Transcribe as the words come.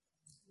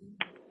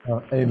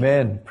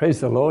Amen. Praise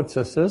the Lord,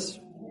 sisters.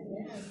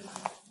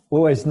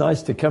 Always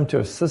nice to come to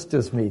a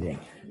sisters meeting.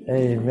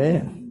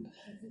 Amen.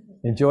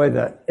 Enjoy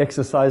the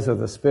exercise of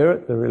the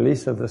Spirit, the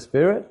release of the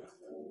Spirit,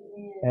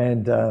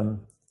 and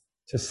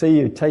to see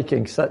you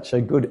taking such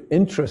a good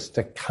interest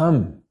to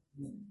come.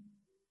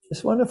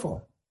 It's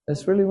wonderful.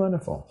 It's really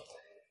wonderful.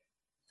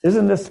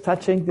 Isn't this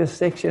touching, this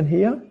section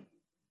here?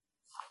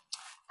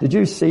 Did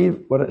you see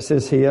what it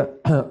says here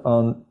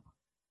on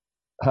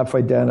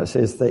halfway down? It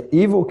says, the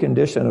evil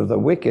condition of the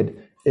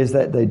wicked is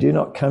that they do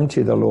not come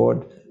to the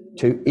Lord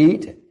to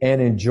eat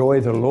and enjoy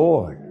the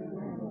Lord.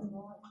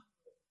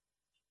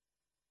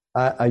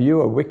 Are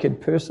you a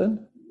wicked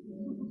person?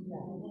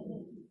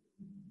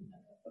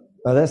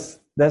 Well,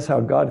 that's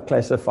how God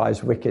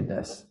classifies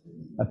wickedness.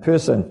 A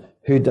person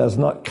who does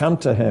not come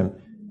to him,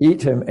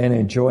 eat him, and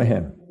enjoy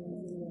him.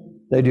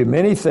 They do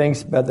many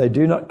things, but they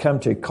do not come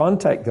to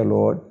contact the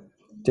Lord,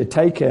 to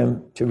take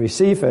him, to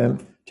receive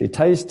him, to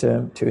taste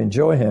him, to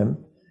enjoy him.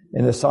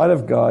 In the sight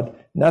of God,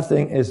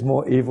 nothing is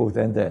more evil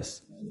than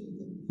this.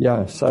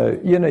 Yeah, so,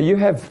 you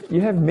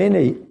have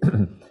many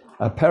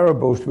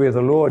parables where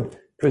the Lord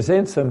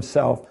presents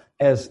himself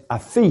as a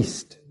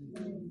feast,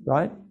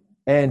 right?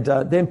 And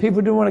then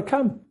people didn't want to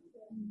come.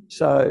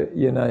 So,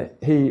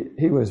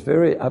 he was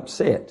very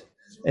upset.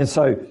 And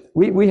so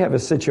we have a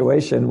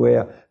situation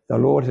where the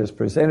Lord has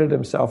presented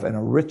himself in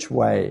a rich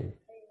way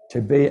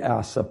to be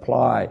our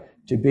supply,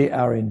 to be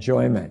our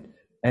enjoyment.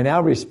 And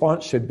our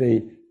response should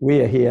be,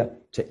 we are here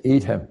to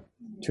eat him,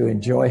 to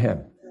enjoy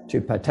him,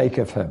 to partake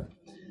of him.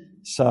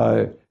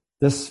 So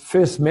this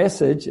first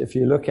message, if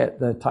you look at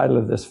the title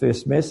of this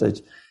first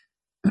message,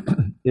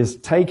 is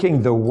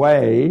taking the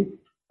way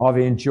of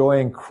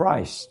enjoying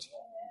Christ.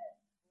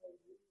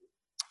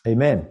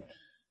 Amen.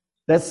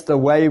 That's the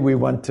way we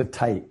want to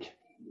take,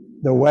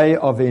 the way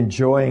of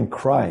enjoying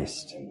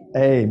Christ.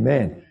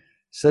 Amen.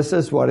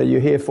 Sisters, what are you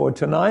here for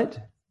tonight?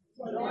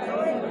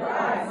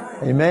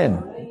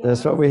 Amen.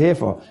 That's what we're here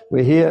for.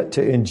 We're here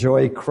to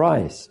enjoy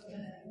Christ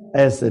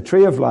as the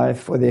tree of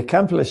life for the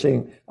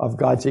accomplishing of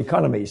God's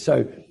economy.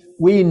 So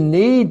we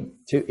need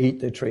to eat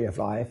the tree of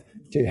life,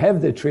 to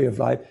have the tree of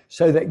life,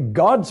 so that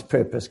God's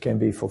purpose can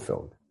be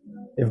fulfilled.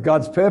 If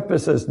God's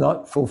purpose is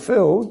not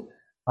fulfilled,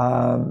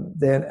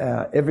 then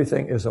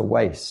everything is a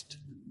waste,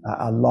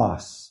 a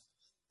loss.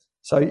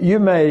 So you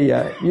may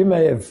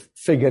have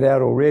figured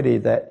out already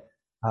that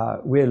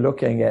we're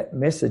looking at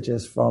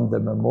messages from the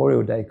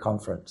Memorial Day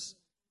conference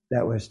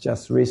that was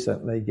just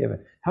recently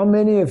given. How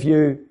many of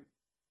you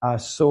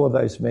saw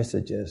those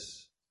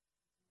messages?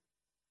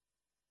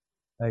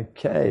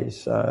 Okay,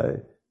 so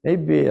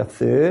maybe a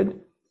third.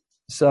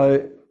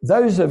 So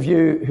those of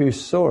you who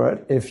saw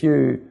it, if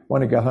you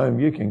want to go home,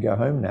 you can go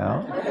home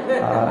now.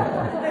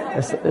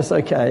 It's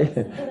okay.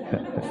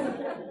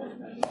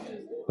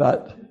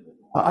 But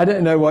I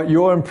don't know what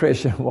your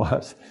impression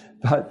was,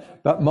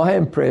 but my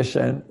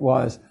impression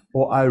was,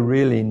 I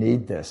really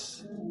need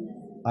this.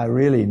 I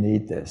really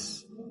need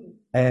this.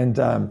 And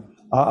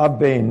I've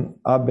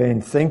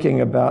been thinking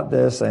about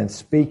this and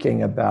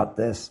speaking about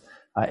this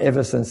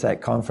ever since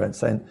that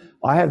conference. And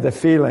I have the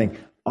feeling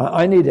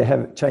I need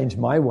to change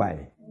my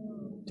way,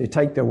 to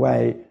take the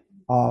way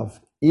of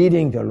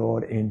eating the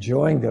Lord,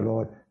 enjoying the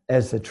Lord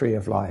as the tree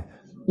of life.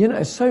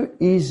 It's so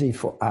easy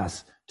for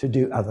us to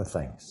do other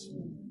things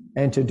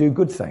and to do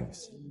good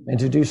things and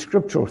to do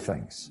scriptural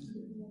things,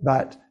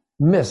 but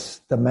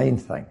miss the main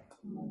thing.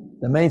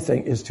 The main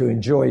thing is to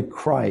enjoy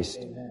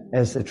Christ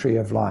as the tree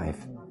of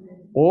life.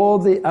 All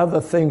the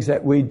other things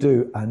that we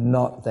do are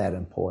not that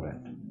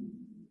important.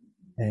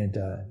 And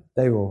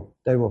they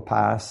will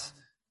pass.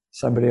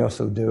 Somebody else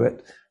will do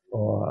it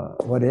or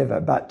whatever.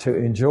 But to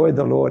enjoy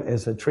the Lord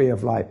as a tree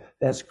of life,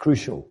 that's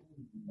crucial.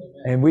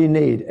 And we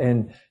need,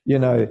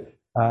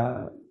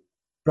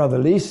 Brother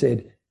Lee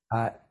said,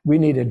 we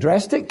need a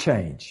drastic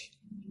change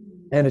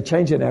and a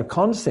change in our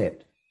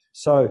concept.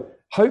 So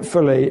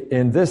hopefully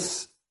in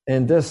this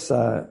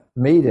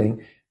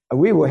meeting,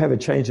 we will have a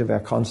change of our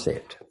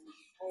concept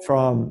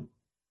from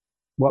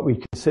what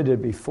we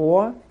considered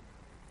before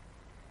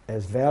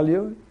as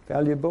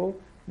valuable,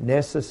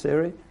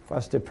 necessary for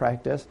us to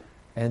practice,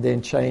 and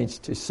then change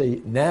to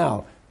see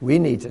now we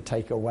need to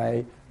take a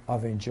way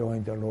of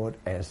enjoying the Lord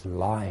as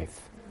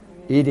life,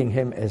 eating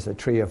him as the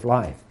tree of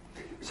life.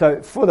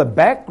 So for the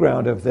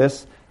background of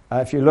this,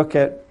 if you look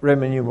at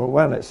Roman numeral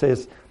 1, it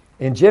says,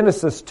 in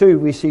Genesis 2,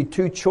 we see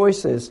two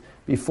choices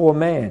before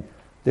man,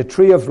 the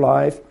tree of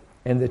life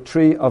and the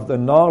tree of the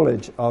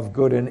knowledge of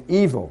good and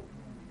evil.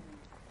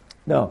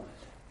 Now,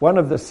 one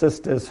of the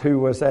sisters who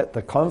was at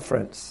the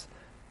conference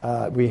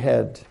we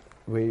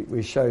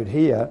showed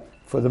here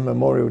for the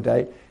Memorial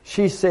Day,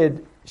 she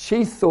said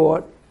she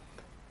thought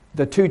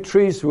the two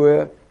trees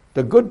were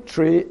the good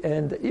tree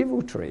and the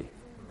evil tree.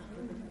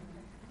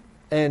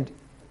 And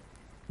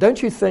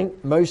don't you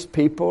think most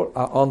people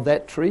are on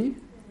that tree?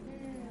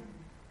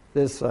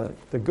 There's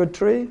the good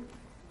tree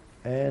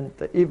and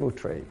the evil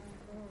tree,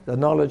 the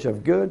knowledge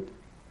of good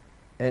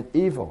and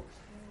evil.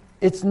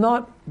 It's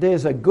not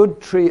there's a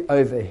good tree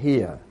over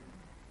here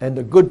and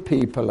the good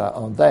people are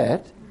on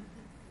that.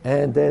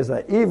 and there's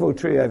an evil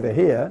tree over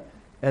here,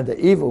 and the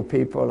evil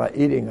people are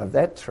eating of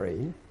that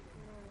tree.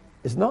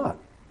 It's not.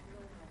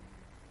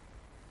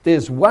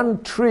 There's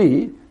one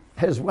tree,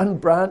 has one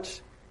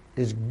branch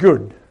is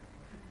good,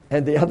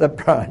 and the other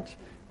branch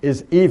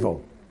is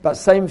evil, but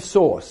same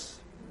source,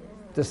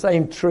 the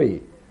same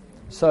tree.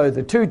 So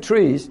the two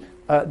trees,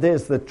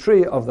 there's the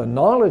tree of the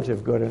knowledge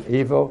of good and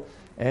evil,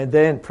 and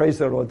then, praise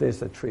the Lord, there's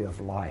the tree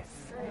of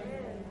life,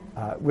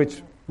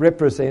 which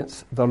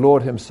represents the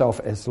Lord himself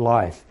as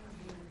life.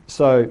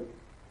 So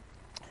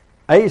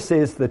A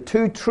says the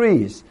two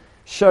trees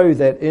show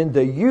that in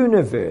the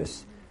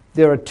universe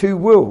there are two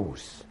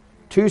wills,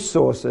 two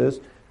sources,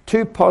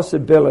 two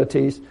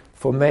possibilities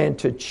for man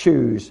to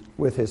choose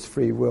with his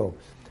free will.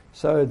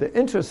 So the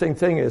interesting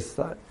thing is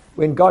that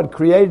when God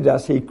created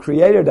us, he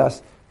created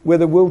us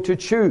with a will to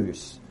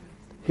choose.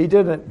 He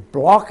didn't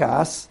block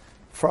us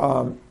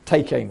from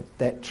taking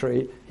that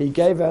tree. He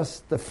gave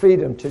us the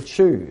freedom to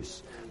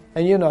choose.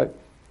 And you know,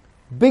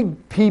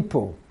 big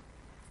people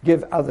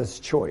give others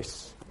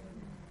choice.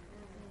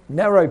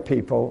 Narrow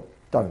people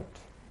don't.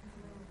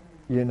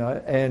 You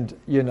know, and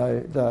you know,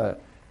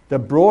 the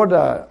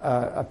broader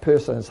a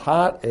person's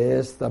heart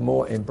is, the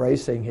more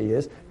embracing he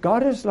is.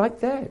 God is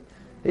like that.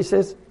 He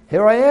says,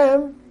 here I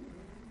am.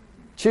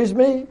 Choose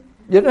me.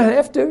 You don't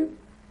have to.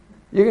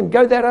 You can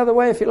go that other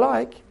way if you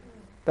like.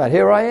 But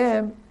here I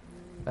am.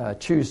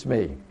 Choose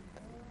me.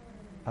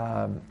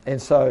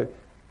 And so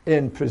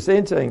in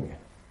presenting,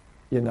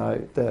 you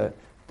know,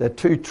 the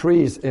two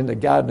trees in the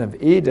Garden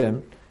of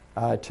Eden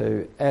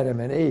to Adam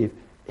and Eve,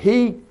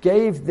 he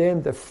gave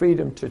them the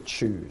freedom to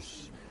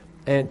choose.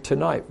 And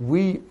tonight,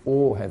 we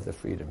all have the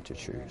freedom to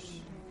choose.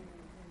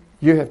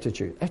 You have to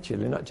choose.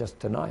 Actually, not just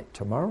tonight,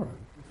 tomorrow.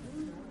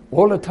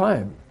 All the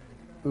time.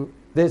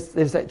 There's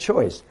that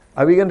choice.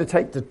 Are we going to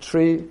take the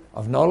tree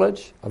of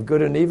knowledge of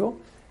good and evil,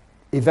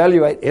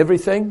 evaluate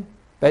everything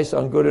based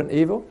on good and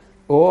evil,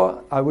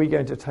 or are we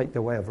going to take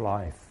the way of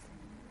life?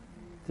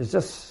 There's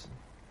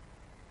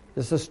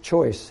this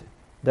choice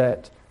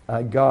that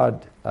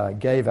God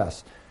gave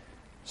us.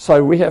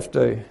 So we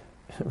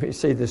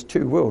see there's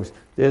two wills.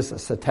 There's the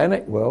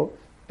satanic will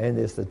and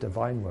there's the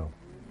divine will,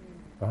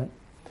 right?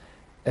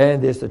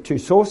 And there's the two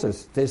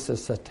sources. There's the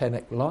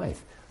satanic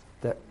life.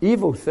 The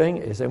evil thing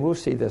is, and we'll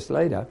see this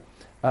later,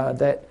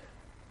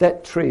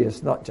 that tree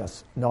is not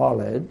just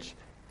knowledge.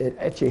 It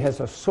actually has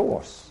a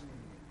source,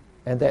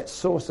 and that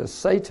source is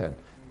Satan.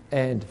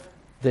 And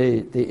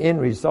the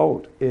end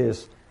result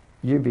is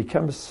you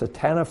become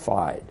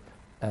satanified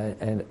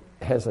and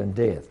has in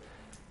death.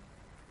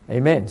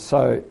 Amen.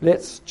 So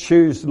let's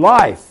choose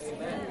life.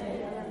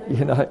 Amen.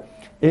 You know,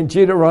 in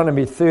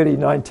Deuteronomy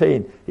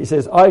 30:19, he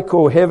says, I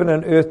call heaven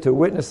and earth to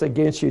witness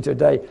against you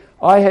today.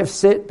 I have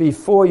set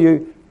before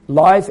you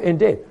life and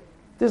death.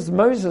 This is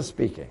Moses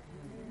speaking.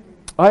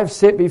 I have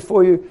set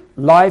before you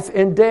life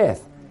and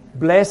death,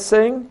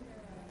 blessing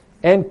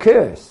and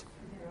curse.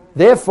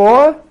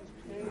 Therefore,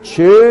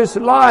 choose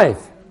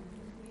life.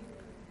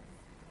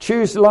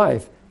 Choose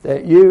life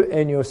that you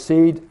and your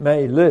seed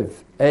may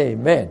live.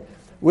 Amen.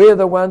 We're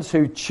the ones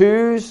who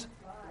choose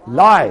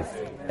life.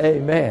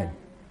 Amen.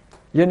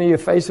 You know, you're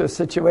faced with a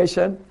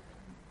situation,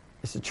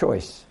 it's a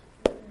choice.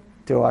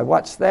 Do I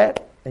watch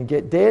that and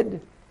get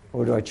dead,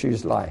 or do I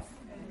choose life?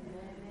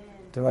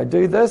 Do I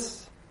do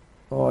this,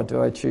 or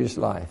do I choose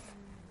life?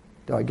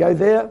 Do I go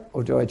there,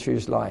 or do I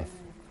choose life?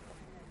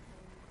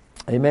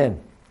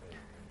 Amen.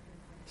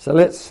 So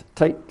let's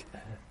take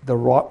the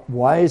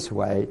wise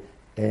way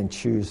and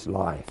choose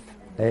life.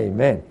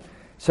 Amen.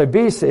 So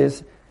B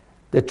says,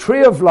 the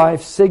tree of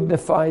life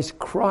signifies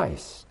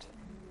Christ.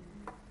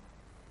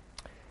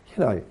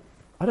 You know,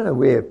 I don't know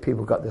where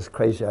people got this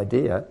crazy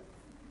idea,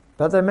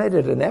 but they made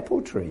it an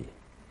apple tree.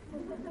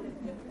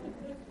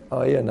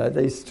 Oh, you know,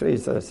 these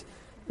trees,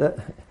 they're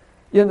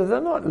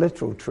not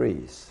literal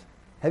trees.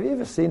 Have you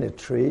ever seen a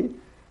tree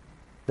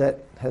that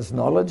has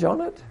knowledge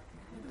on it?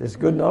 There's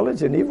good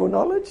knowledge and evil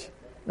knowledge?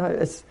 No,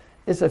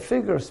 it's a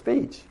figure of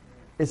speech.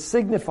 It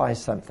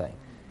signifies something.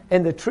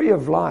 And the tree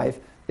of life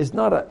is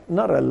not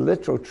a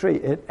literal tree.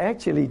 It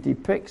actually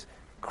depicts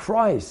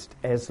Christ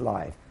as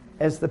life,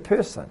 as the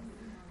person.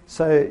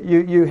 So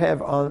you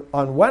have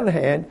on one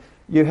hand,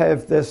 you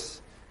have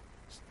this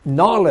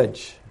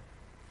knowledge,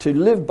 to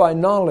live by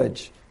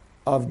knowledge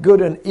of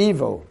good and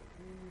evil,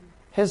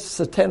 has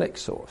satanic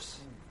source,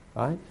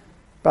 right?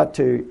 But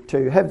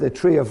to have the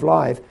tree of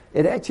life,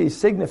 it actually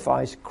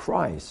signifies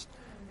Christ,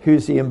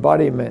 who's the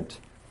embodiment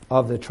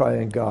of the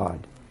triune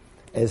God,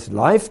 as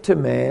life to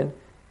man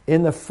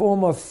in the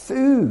form of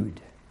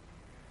food.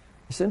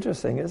 It's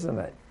interesting, isn't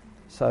it?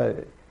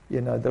 So,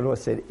 you know, the Lord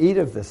said, eat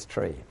of this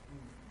tree.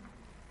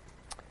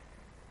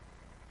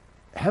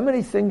 How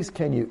many things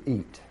can you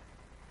eat?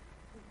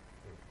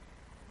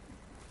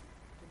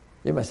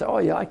 You might say, oh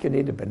yeah, I can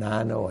eat a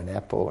banana or an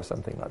apple or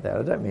something like that.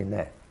 I don't mean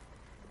that.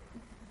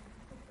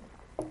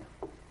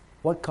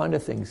 What kind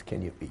of things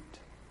can you eat?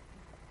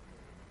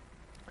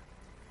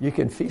 You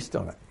can feast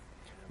on it.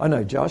 I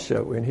know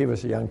Joshua, when he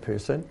was a young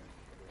person,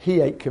 he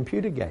ate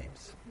computer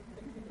games.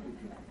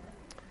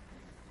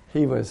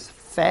 He was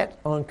fat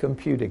on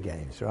computer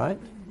games, right?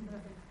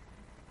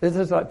 This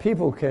is like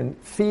people can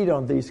feed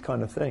on these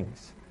kind of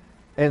things.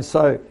 And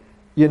so,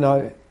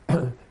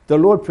 the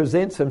Lord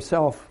presents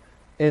himself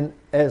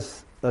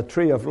as the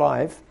tree of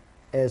life,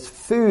 as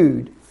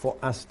food for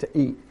us to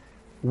eat.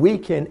 We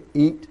can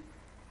eat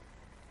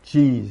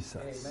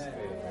Jesus. Amen.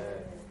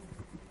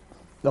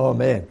 Oh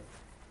man.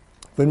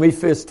 When we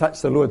first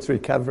touched the Lord's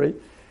recovery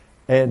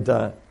and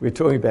we're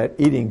talking about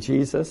eating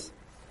Jesus,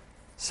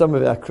 some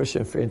of our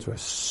Christian friends were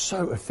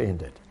so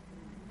offended.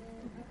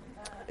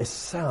 It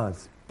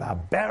sounds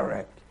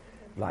barbaric,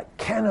 like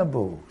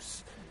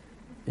cannibals,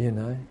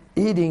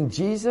 eating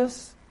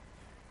Jesus.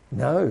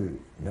 No,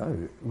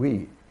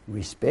 we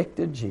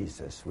respected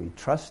Jesus, we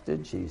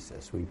trusted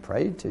Jesus, we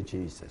prayed to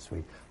Jesus,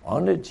 we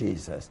honored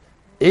Jesus.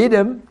 Eat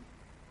him.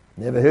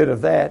 Never heard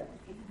of that.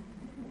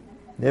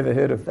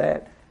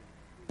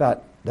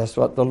 But that's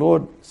what the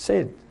Lord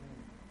said.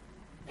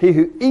 He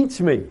who eats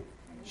me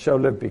shall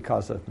live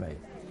because of me.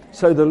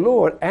 So the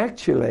Lord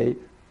actually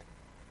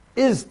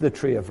is the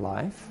tree of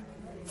life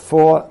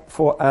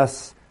for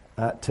us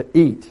to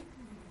eat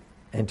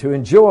and to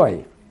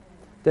enjoy.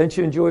 Don't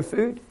you enjoy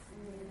food?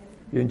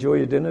 You enjoy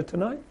your dinner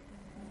tonight?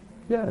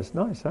 Yeah, it's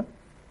nice, huh?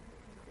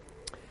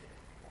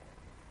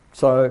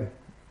 So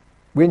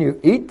when you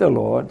eat the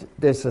Lord,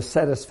 there's a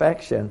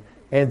satisfaction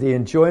and the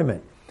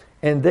enjoyment.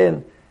 And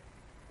then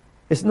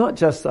it's not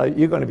just so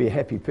you're going to be a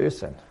happy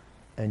person,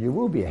 and you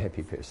will be a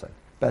happy person.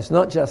 But it's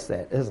not just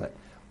that, is it?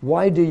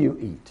 Why do you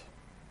eat?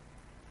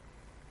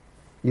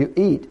 You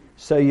eat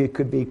so you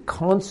could be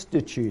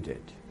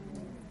constituted,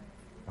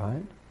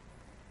 right?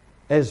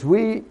 As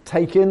we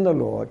take in the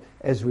Lord,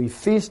 as we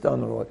feast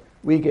on the Lord,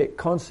 we get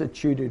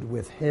constituted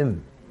with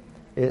him.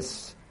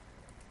 It's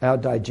our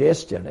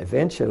digestion.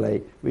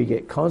 Eventually, we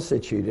get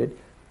constituted,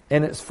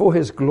 and it's for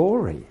his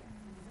glory,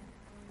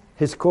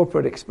 his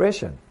corporate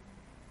expression.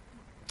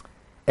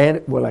 And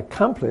it will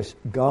accomplish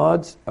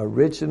God's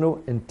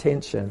original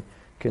intention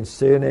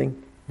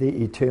concerning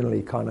the eternal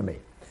economy.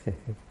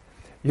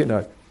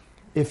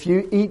 If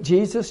you eat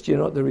Jesus, do you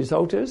know what the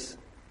result is?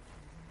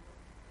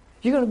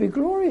 You're going to be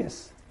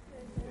glorious.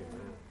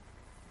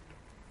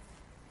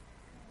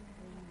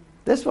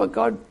 That's what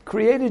God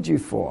created you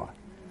for.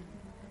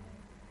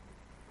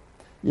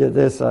 Yeah,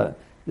 there's a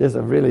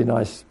really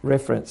nice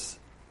reference.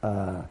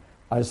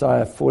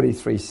 Isaiah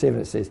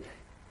 43:7, it says,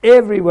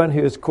 everyone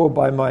who is called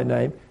by my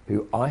name,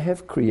 who I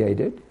have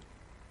created,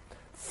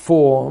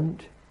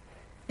 formed,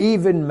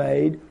 even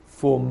made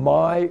for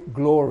my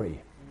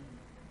glory.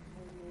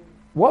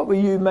 What were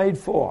you made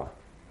for?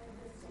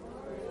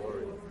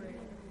 Glory.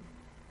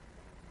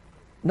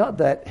 Not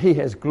that he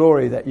has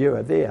glory that you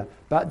are there,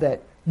 but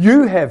that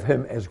you have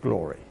him as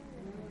glory.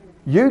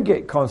 You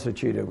get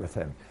constituted with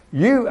him.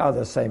 You are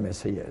the same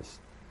as he is.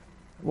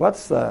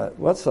 What's the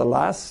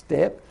last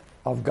step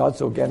of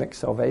God's organic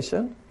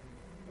salvation?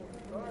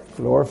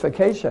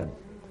 Glorification.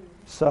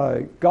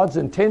 So God's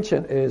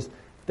intention is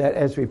that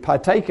as we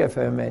partake of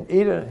him and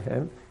eat of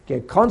him,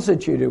 get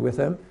constituted with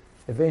him,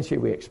 eventually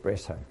we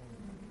express him.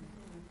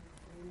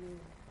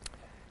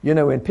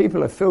 When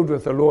people are filled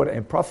with the Lord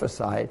and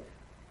prophesy,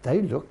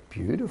 they look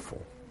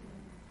beautiful.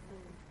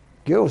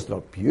 Girls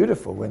look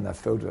beautiful when they're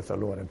filled with the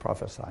Lord and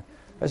prophesy.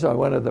 That's why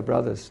one of the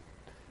brothers,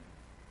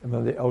 one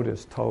of the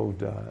elders told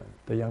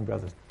the young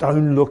brothers,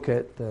 don't look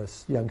at the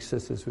young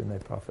sisters when they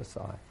prophesy.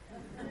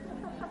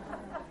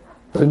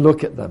 Don't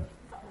look at them.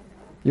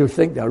 You'll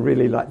think they're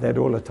really like that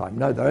all the time.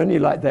 No, they're only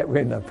like that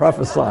when they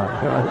prophesy.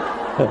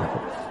 Right?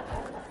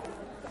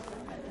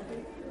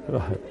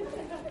 Right.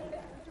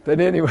 But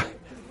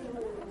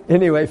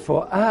anyway,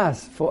 for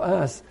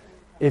us,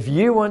 if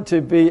you want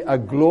to be a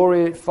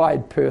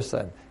glorified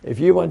person, if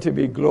you want to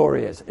be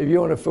glorious, if you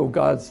want to fulfill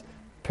God's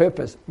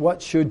purpose,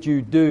 what should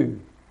you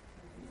do?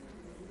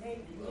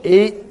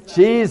 Eat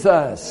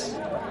Jesus.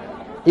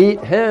 Eat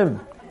him.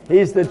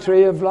 He's the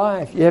tree of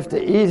life. You have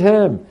to eat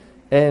him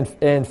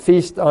and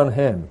feast on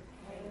him.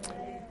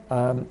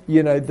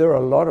 There are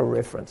a lot of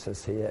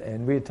references here,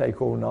 and we'd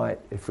take all night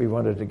if we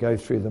wanted to go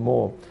through them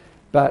all.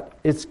 But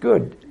it's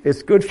good.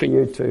 It's good for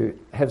you to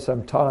have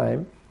some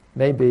time,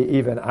 maybe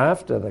even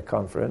after the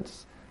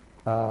conference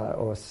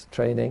or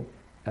training,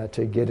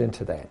 to get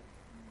into that.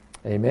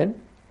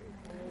 Amen?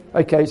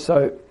 Okay,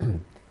 so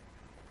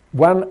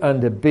 1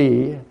 under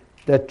B,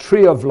 the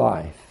tree of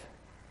life,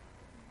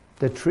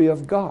 the tree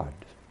of God,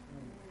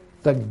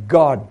 the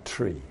God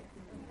tree,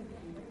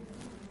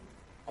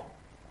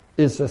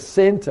 is the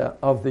center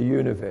of the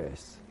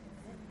universe.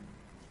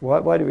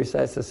 Why do we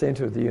say it's the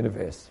center of the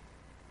universe?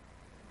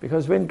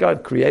 Because when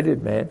God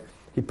created man,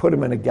 he put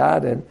him in a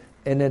garden,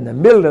 and in the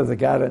middle of the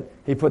garden,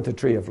 he put the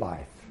tree of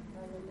life,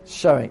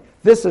 showing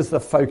this is the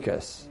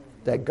focus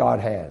that God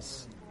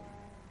has.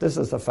 This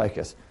is the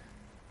focus.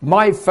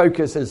 My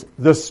focus is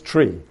this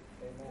tree.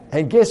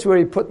 And guess where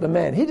he put the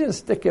man? He didn't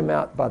stick him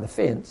out by the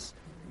fence.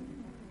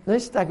 They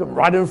stuck him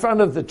right in front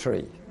of the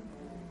tree.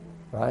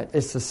 Right?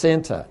 It's the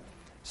center.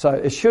 So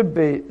it should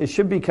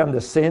become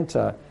the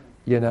center,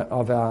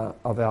 of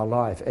our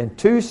life. And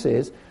 2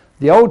 says,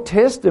 the Old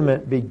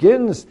Testament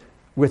begins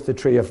with the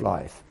tree of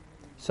life.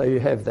 So you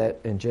have that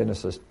in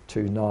Genesis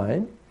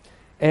 2:9.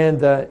 And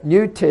the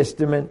New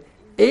Testament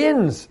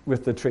ends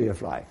with the tree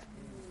of life.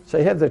 So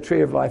you have the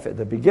tree of life at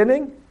the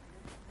beginning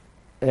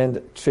and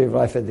the tree of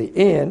life at the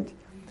end.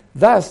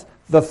 Thus,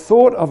 the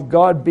thought of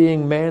God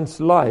being man's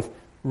life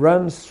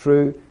runs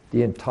through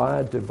the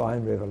entire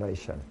divine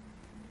revelation.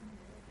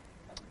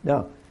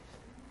 Now,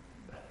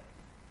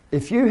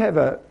 if you have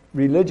a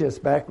religious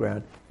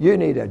background, you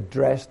need a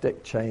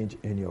drastic change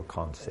in your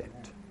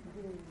concept.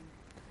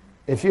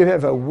 If you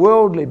have a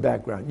worldly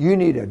background, you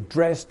need a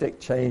drastic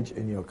change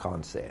in your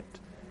concept.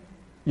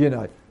 You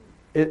know,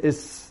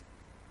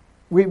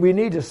 we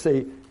need to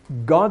see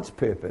God's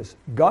purpose,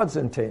 God's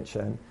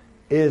intention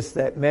is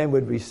that man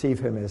would receive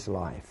him as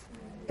life.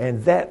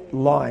 And that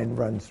line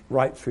runs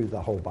right through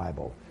the whole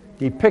Bible,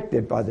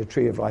 depicted by the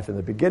tree of life in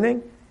the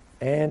beginning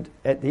and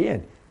at the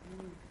end.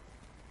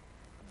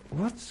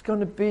 What's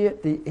going to be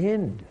at the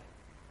end?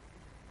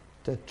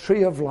 The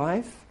tree of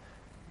life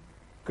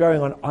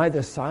growing on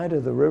either side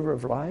of the river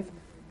of life,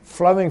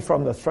 flowing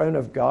from the throne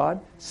of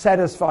God,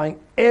 satisfying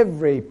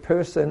every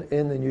person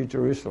in the New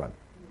Jerusalem.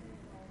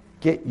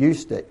 Get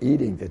used to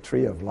eating the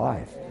tree of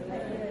life.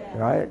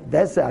 Right?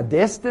 That's our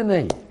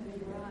destiny.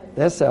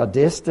 That's our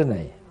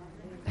destiny.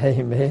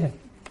 Amen.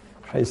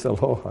 Praise the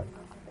Lord.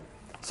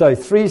 So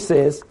 3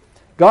 says,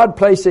 God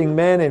placing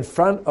man in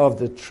front of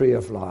the tree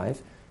of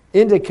life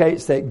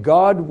indicates that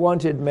God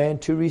wanted man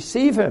to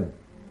receive him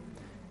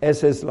as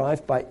his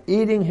life by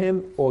eating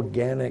him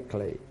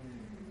organically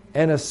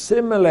and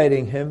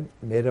assimilating him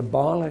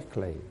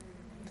metabolically,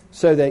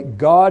 so that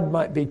God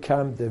might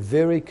become the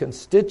very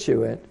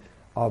constituent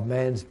of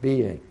man's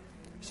being.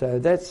 So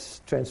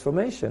that's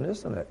transformation,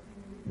 isn't it?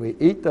 We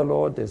eat the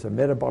Lord, there's a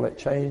metabolic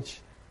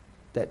change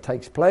that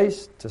takes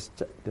place,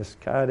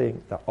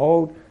 discarding the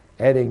old,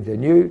 adding the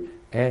new,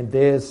 and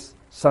there's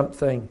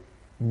something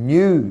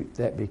new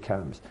that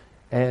becomes.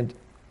 And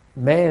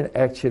man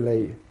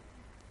actually,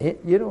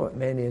 you know what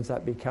man ends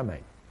up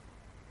becoming?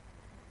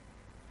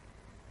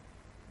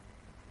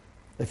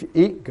 If you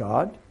eat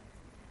God,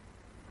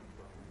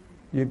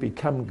 you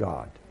become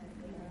God.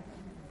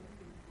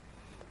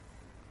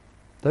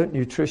 Don't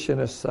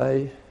nutritionists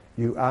say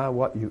you are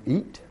what you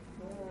eat?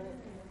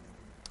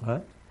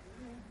 Right?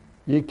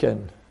 You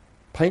can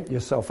paint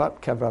yourself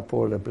up, cover up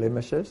all the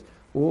blemishes,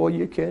 or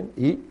you can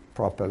eat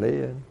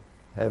properly and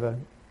have a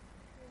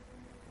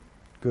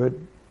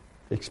good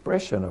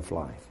expression of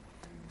life.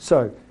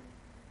 So,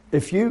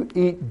 if you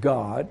eat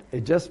God,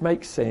 it just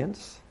makes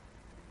sense.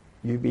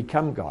 You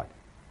become God.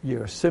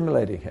 You're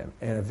assimilating him,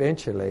 and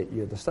eventually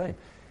you're the same.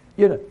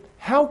 You know,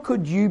 how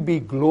could you be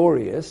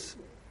glorious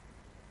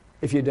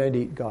if you don't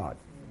eat God?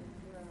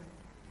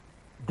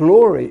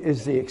 Glory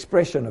is the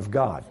expression of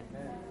God.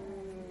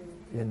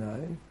 You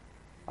know,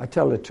 I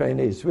tell the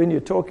trainees, when you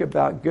talk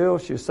about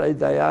girls, you say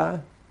they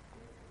are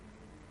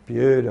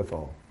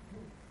beautiful.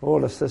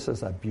 All the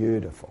sisters are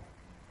beautiful.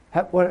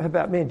 What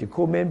about men? Do you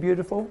call men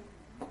beautiful?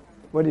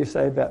 What do you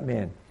say about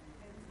men?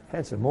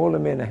 Handsome. All the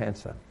men are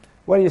handsome.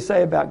 What do you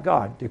say about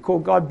God? Do you call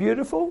God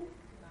beautiful?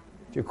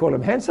 Do you call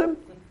him handsome?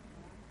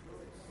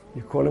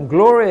 You call him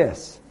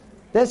glorious.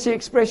 That's the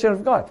expression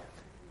of God.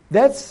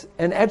 That's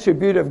an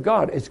attribute of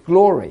God. It's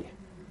glory.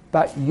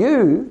 But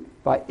you,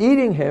 by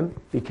eating him,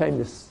 become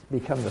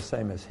the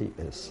same as he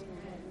is.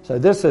 So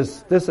this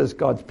is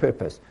God's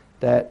purpose,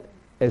 that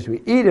as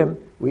we eat him,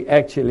 we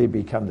actually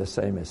become the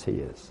same as he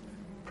is.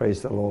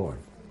 Praise the Lord.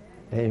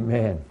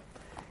 Amen.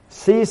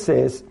 C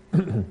says,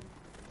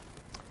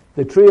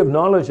 the tree of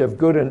knowledge of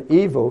good and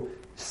evil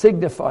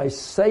signifies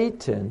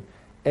Satan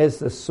as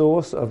the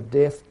source of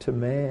death to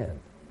man.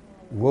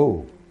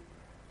 Whoa.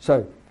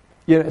 So,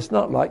 you know, it's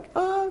not like,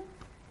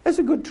 it's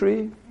a good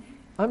tree.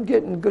 I'm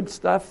getting good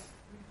stuff,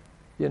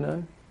 you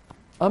know.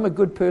 I'm a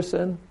good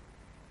person.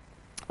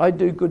 I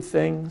do good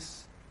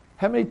things.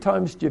 How many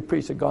times do you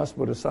preach the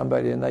gospel to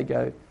somebody and they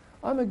go,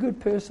 I'm a good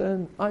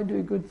person. I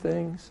do good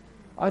things.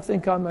 I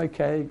think I'm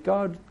okay.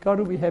 God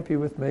will be happy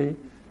with me.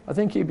 I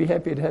think he'd be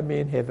happy to have me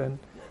in heaven.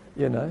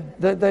 You know,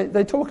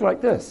 they talk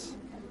like this,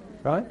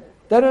 right?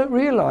 They don't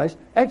realize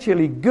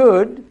actually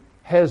good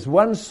has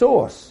one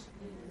source.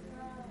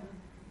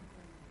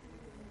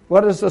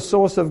 What is the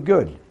source of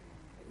good?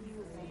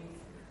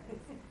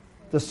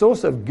 The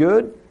source of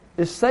good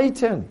is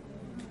Satan.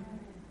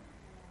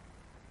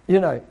 You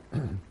know,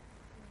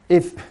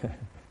 if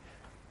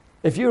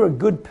you're a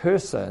good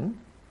person,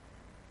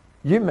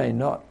 you may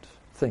not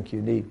think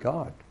you need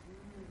God.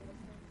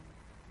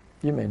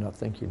 You may not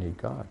think you need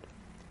God.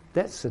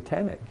 That's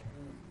satanic.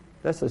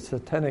 That's a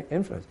satanic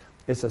influence.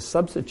 It's a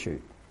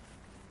substitute,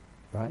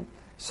 right?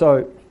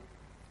 So,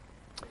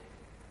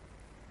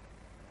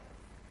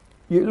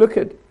 you look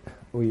at,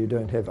 well, you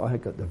don't have, I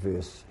got the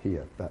verse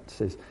here, but it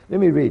says, let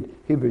me read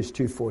Hebrews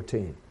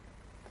 2:14.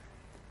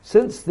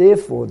 Since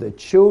therefore the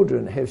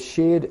children have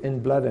shared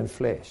in blood and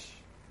flesh,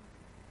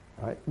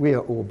 right? We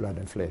are all blood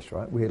and flesh,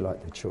 right? We're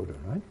like the children,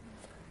 right?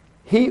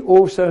 He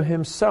also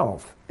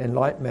himself, in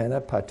like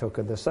manner, partook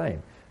of the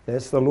same.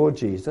 That's the Lord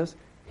Jesus.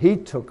 He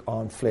took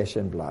on flesh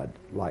and blood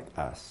like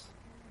us.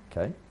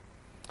 Okay?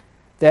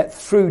 that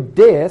through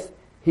death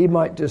he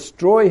might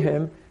destroy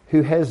him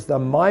who has the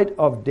might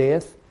of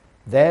death,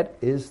 that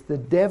is the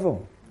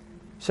devil.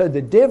 So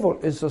the devil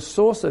is the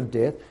source of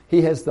death.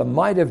 He has the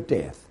might of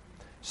death.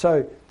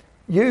 So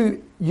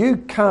you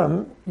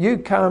come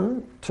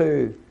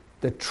to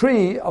the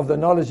tree of the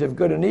knowledge of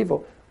good and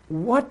evil.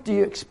 What do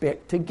you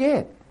expect to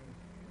get?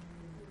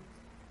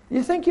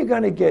 You think you're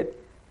going to get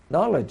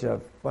knowledge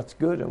of what's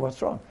good and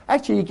what's wrong.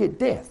 Actually, you get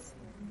death.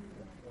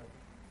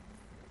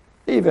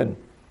 Even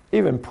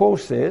Paul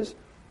says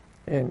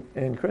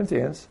in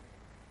Corinthians,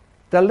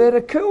 the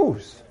letter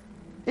kills.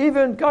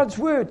 Even God's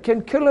word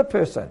can kill a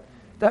person.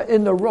 They're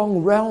in the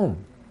wrong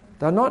realm.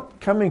 They're not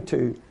coming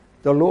to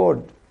the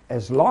Lord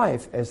as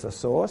life, as the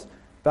source,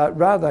 but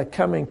rather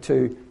coming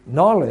to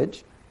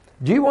knowledge.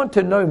 Do you want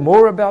to know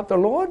more about the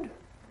Lord?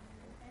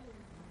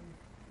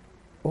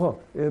 Well,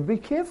 be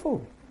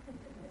careful.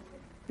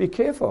 Be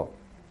careful.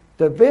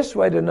 The best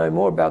way to know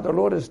more about the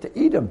Lord is to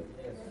eat Him.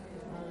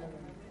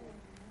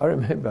 I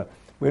remember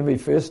when we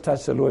first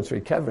touched the Lord's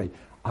recovery,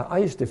 I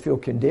used to feel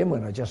condemned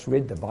when I just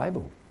read the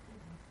Bible.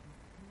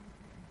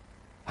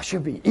 I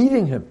should be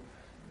eating Him.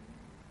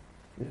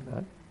 You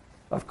know?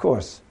 Of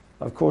course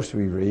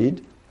we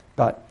read,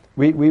 but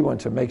we want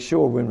to make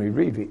sure when we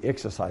read, we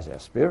exercise our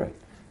spirit.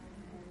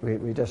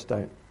 We just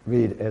don't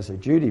read as a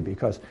duty,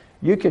 because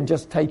you can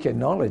just take in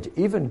knowledge,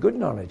 even good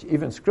knowledge,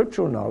 even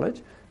scriptural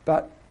knowledge,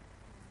 but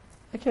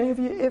okay, have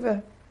you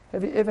ever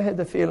had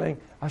the feeling,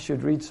 I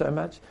should read so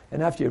much,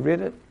 and after you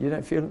read it, you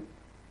don't feel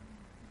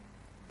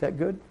that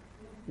good?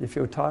 You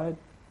feel tired?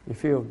 You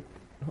feel,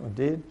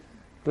 dead?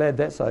 Glad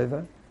that's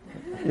over.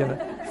 You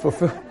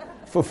know,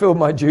 fulfill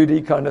my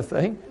duty kind of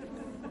thing,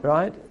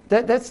 right?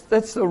 That's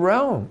the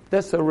realm.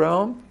 That's the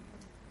realm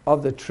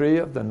of the tree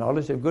of the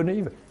knowledge of good and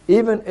evil,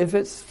 even if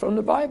it's from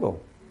the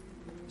Bible.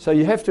 So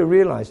you have to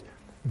realize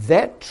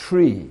that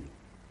tree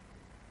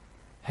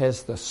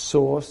has the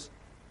source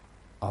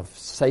of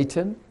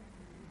Satan,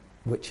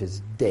 which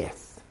is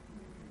death.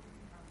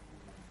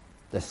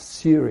 The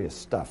serious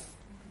stuff.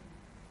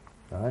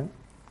 Right?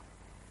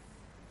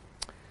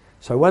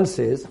 So one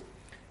says,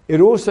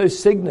 it also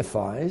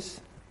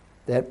signifies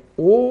that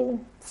all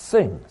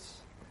things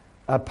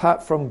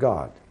apart from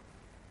God,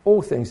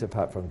 all things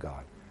apart from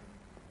God,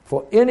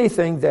 for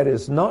anything that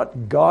is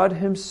not God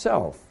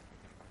Himself,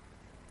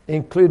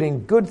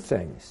 including good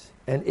things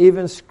and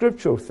even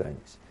scriptural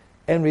things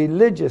and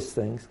religious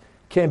things,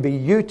 can be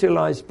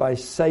utilized by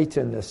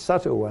Satan, the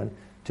subtle one,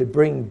 to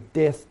bring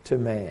death to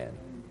man.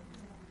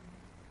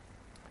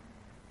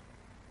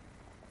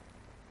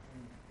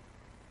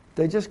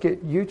 They just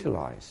get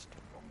utilized.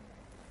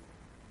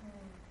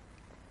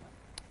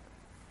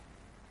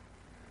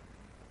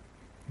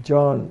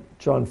 John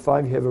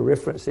 5, you have a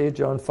reference there,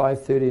 John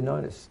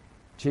 5:39.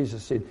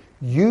 Jesus said,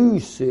 you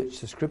search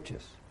the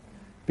scriptures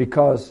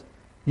because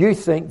you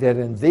think that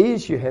in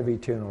these you have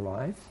eternal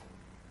life,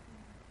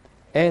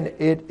 and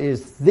it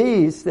is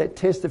these that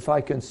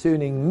testify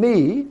concerning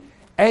me,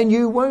 and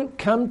you won't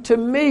come to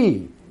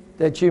me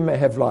that you may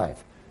have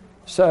life.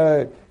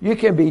 So you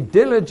can be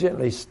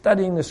diligently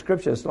studying the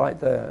scriptures like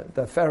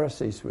the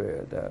Pharisees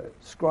were, the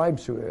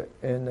scribes were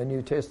in the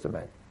New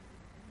Testament.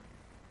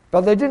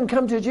 But they didn't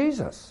come to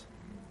Jesus.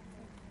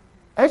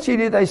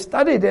 Actually, they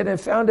studied it and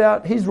found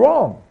out He's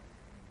wrong.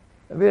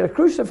 And we had to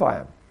crucify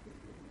Him.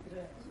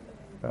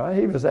 Right?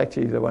 He was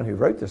actually the one who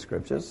wrote the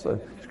scriptures. The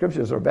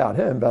scriptures are about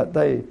Him, but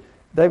they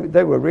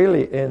were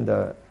really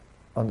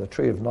on the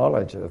tree of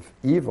knowledge of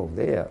evil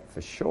there,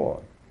 for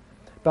sure.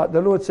 But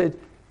the Lord said,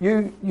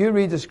 you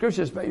read the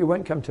scriptures, but you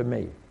won't come to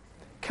me.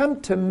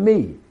 Come to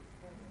me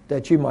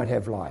that you might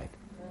have life.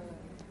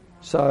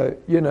 So,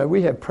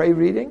 we have pray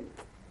reading.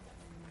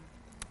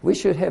 We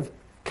should have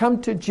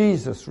come to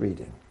Jesus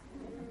reading.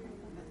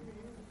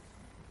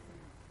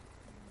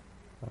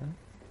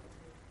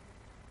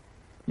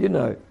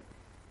 Right?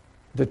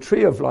 The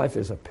tree of life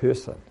is a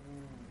person.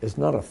 It's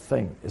not a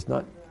thing. It's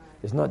not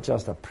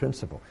just a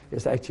principle.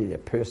 It's actually a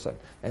person.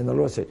 And the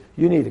Lord said,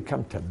 you need to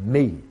come to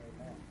me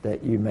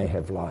that you may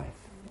have life.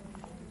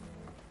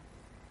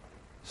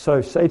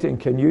 So Satan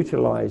can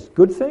utilize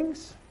good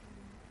things,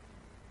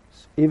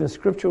 even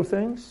scriptural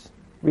things,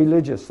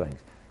 religious things.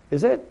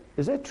 Is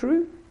that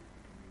true?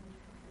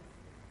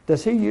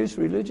 Does he use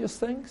religious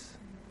things?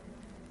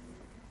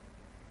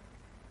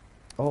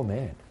 Oh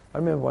man, I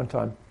remember one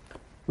time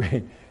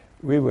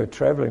we were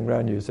traveling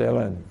around New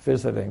Zealand,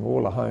 visiting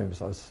all the homes.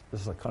 This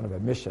is a kind of a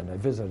mission. I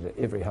visited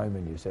every home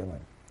in New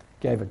Zealand,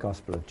 gave a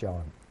Gospel of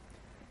John,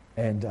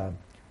 and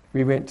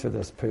we went to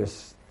this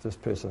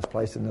person's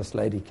place, and this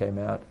lady came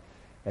out,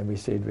 and we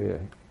said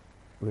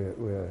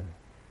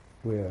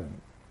we're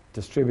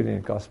distributing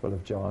the Gospel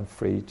of John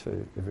free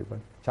to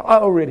everyone. So I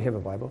already have a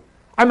Bible.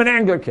 I'm an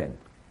Anglican.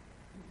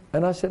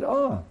 And I said,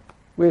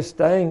 we're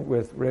staying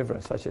with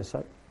Reverend such and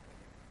such.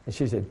 And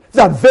she said,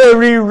 the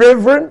very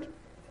Reverend?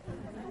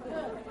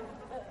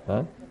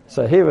 Huh?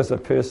 So here was a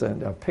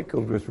person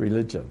pickled with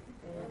religion,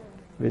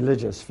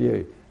 religious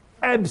view,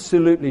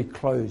 absolutely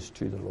closed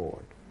to the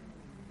Lord,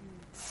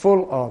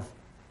 full of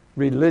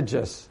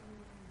religious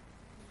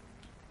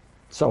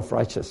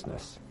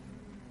self-righteousness.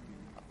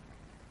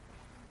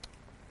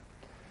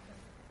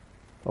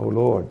 Oh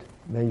Lord,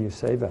 may you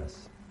save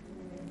us.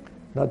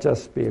 Not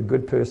just be a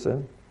good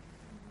person,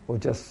 or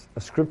just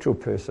a scriptural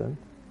person,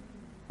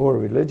 or a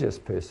religious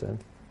person,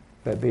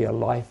 but be a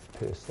life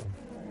person.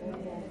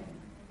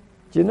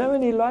 Do you know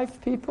any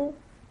life people?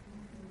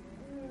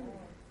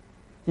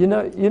 You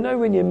know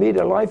when you meet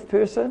a life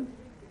person?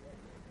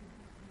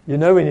 You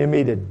know when you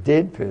meet a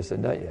dead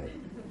person, don't you?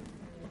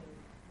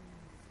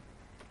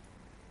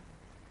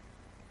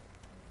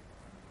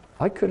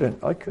 I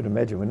could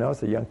imagine when I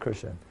was a young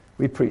Christian,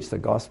 we preached the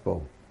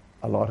gospel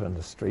a lot on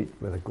the street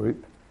with a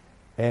group,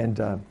 and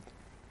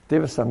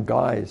there were some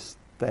guys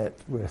that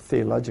were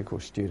theological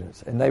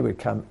students, and they would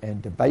come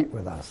and debate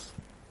with us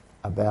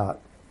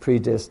about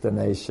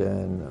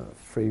predestination,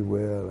 free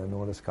will, and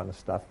all this kind of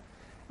stuff.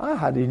 I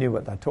hardly knew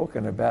what they're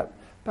talking about,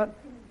 but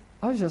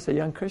I was just a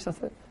young Christian. I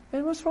thought,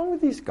 man, what's wrong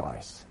with these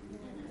guys?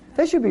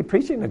 They should be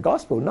preaching the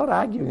gospel, not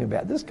arguing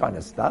about this kind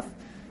of stuff.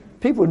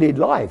 People need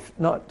life,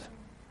 not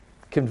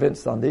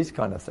convinced on these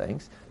kind of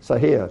things. So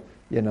here,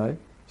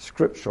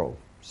 scriptural,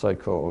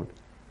 so-called,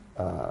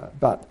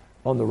 but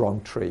on the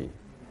wrong tree.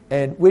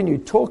 And when you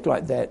talk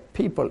like that,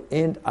 people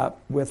end up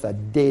with a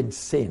dead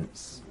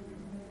sense.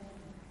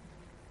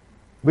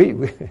 We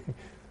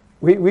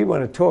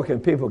want to talk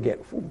and people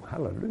get, ooh,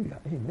 hallelujah,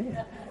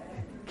 amen.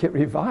 Get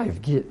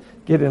revived,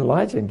 get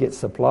enlightened, get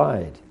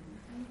supplied.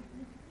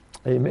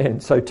 Amen.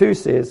 So 2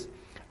 says,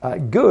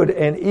 good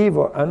and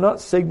evil are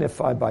not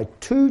signified by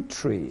 2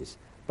 trees,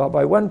 but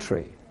by 1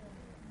 tree.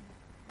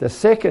 The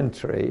second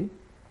tree,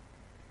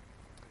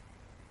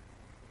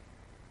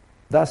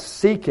 thus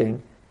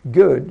seeking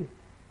good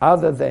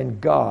other than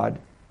God,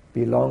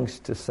 belongs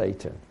to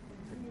Satan.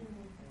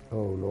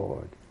 Oh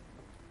Lord.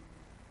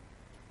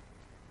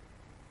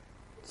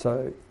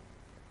 So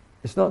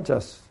it's not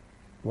just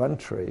 1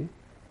 tree.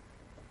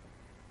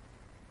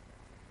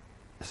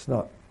 It's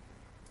not.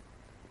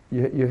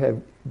 You have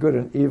good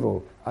and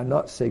evil are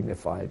not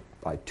signified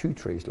by 2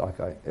 trees like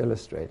I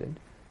illustrated,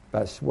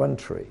 but it's 1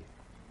 tree.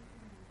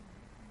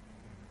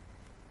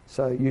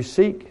 So you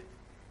seek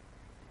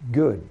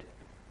good.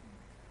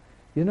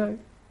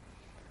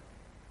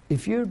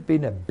 If you've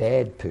been a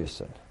bad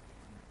person,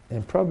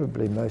 and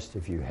probably most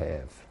of you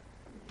have,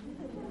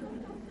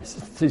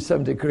 to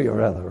some degree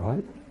or other,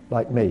 right?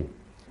 Like me.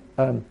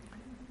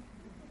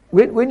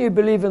 When you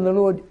believe in the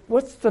Lord,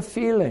 what's the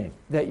feeling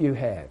that you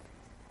have?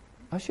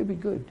 I should be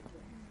good.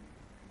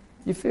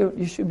 You feel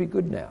you should be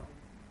good now.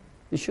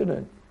 You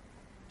shouldn't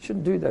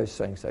do those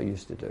things I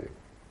used to do.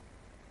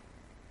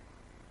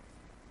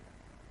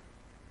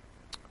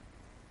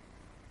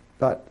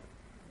 But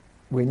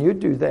when you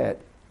do that,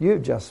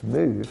 you've just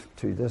moved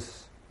to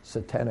this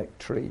satanic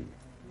tree.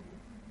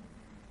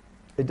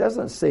 It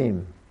doesn't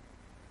seem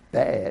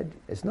bad.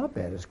 It's not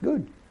bad, it's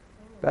good.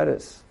 But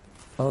it's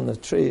on the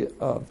tree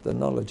of the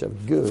knowledge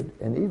of good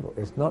and evil.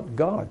 It's not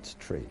God's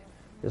tree.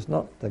 It's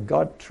not the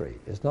God tree.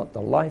 It's not the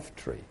life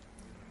tree.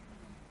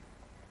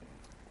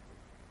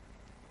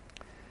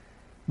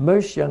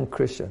 Most young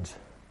Christians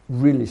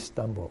really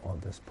stumble on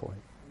this point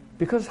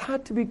because it's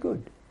hard to be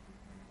good.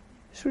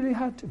 It's really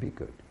hard to be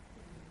good.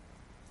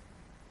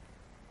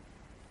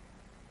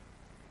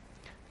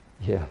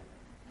 Yeah.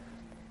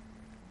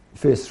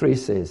 Verse 3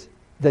 says,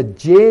 the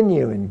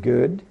genuine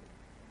good,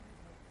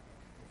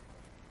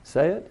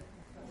 say it,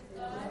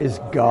 is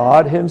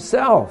God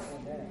himself.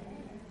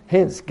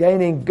 Hence,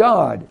 gaining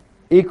God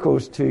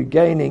equals to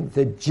gaining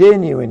the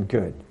genuine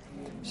good.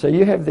 So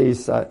you have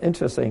these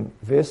interesting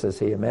verses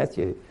here,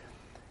 Matthew.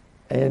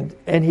 And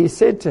he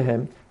said to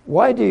him,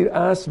 why do you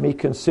ask me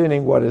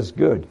concerning what is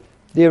good?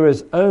 There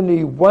is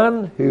only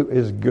one who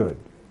is good.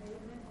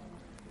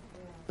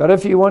 But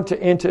if you want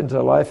to enter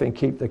into life and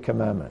keep the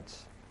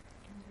commandments.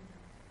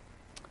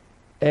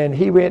 And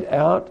he went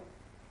out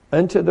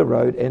into the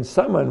road, and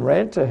someone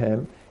ran to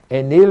him,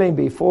 and kneeling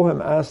before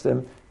him asked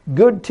him,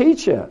 good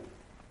teacher,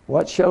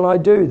 what shall I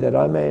do that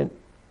I may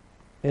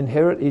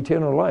inherit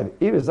eternal life?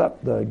 He was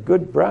up the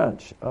good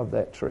branch of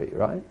that tree,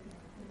 right?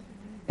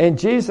 And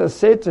Jesus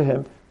said to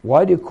him,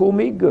 why do you call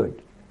me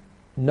good?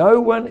 No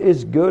one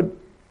is good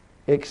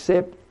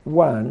except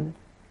one,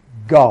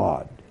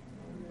 God.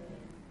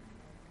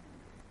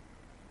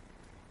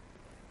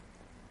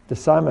 The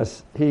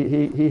psalmist,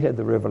 he had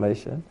the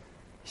revelation.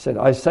 He said,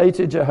 I say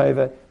to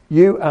Jehovah,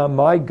 you are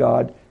my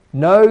God.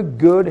 No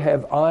good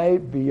have I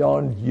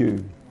beyond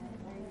you.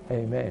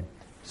 Amen.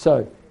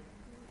 So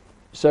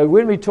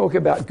when we talk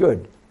about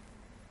good,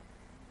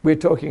 we're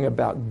talking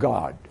about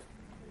God.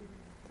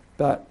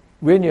 But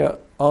when you're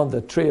on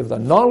the tree of the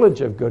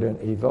knowledge of good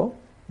and evil,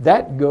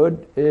 that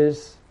good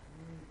is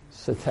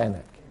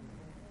satanic,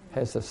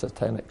 has a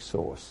satanic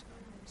source,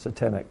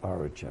 satanic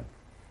origin.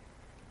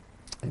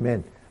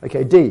 Amen.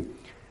 Okay, D.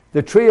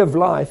 The tree of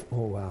life,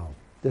 oh wow,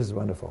 this is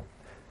wonderful.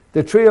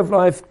 The tree of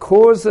life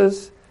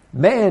causes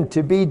man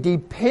to be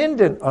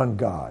dependent on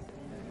God.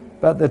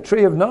 But the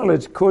tree of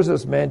knowledge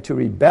causes man to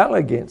rebel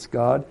against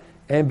God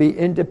and be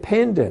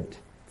independent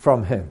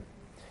from him.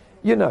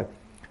 You know,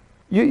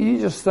 you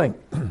just think,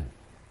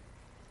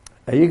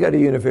 Now, you go to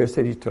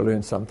university to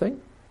learn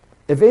something.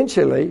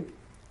 Eventually,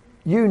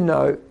 you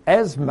know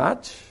as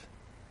much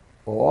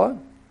or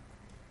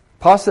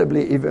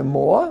possibly even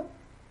more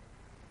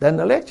than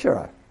the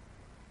lecturer.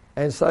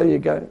 And so you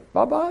go,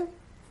 bye-bye.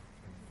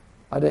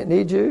 I don't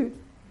need you.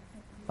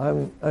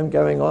 I'm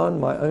going on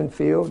my own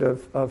field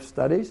of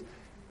studies.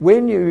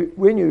 When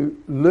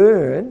you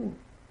learn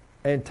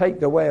and take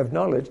the way of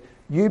knowledge,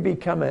 you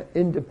become an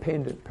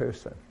independent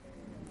person.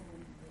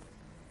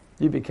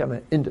 You become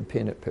an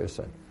independent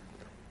person.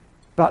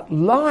 But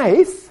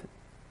life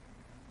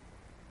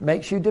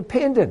makes you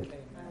dependent.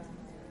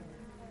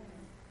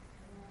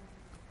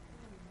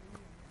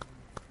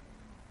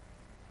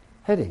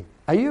 Hetty,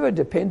 are you a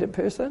dependent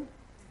person?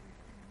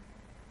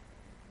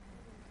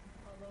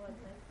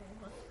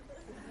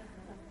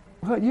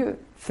 Well, you're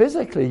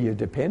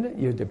dependent.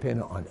 You're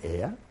dependent on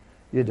air.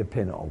 You're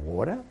dependent on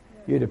water.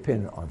 You're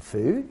dependent on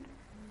food,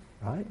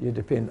 right? You're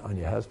dependent on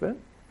your husband.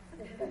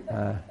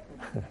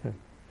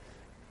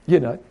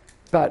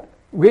 But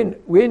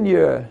when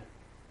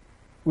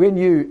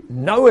you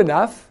know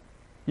enough,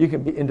 you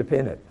can be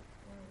independent.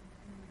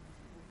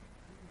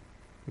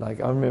 Like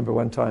I remember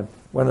one time,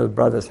 one of the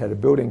brothers had a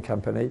building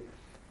company,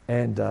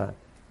 and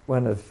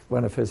one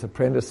of his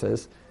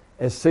apprentices,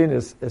 as soon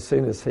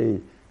as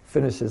he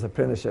finished his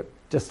apprenticeship,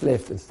 just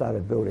left and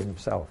started building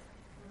himself.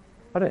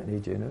 I don't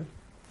need you, no.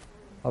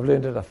 I've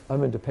learned enough.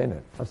 I'm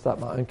independent. I start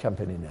my own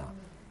company now,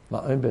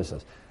 my own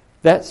business.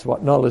 That's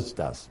what knowledge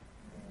does.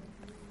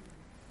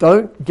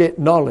 Don't get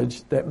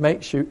knowledge that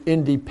makes you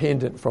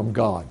independent from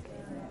God.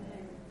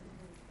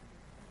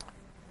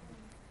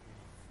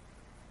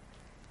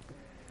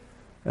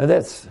 And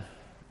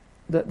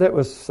that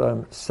was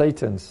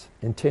Satan's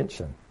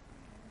intention,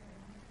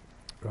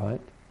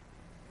 right?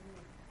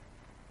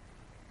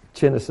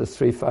 Genesis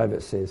 3:5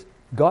 it says,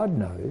 God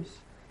knows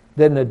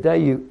that in the day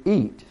you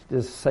eat,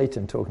 this is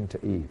Satan talking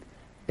to Eve,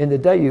 in the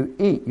day you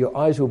eat, your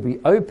eyes will be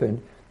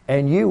opened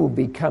and you will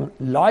become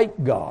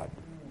like God,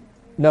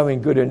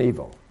 knowing good and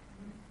evil.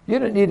 You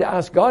don't need to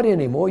ask God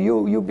anymore.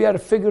 You'll be able to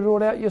figure it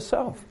all out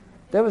yourself.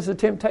 That was the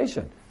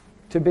temptation,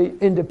 to be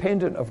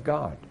independent of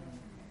God.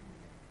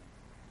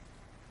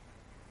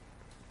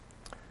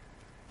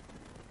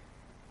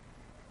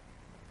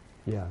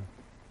 Yeah.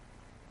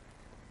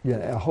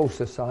 Yeah, our whole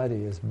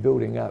society is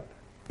building up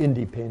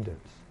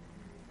independence.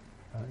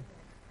 Right?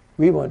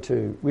 We want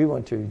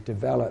to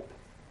develop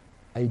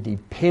a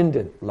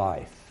dependent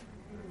life,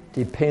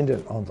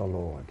 dependent on the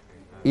Lord,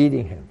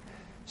 eating Him.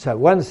 So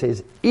one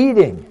says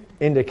eating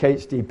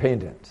indicates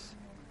dependence.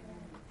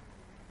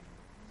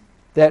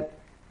 That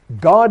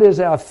God is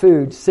our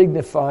food,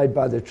 signified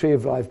by the tree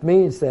of life,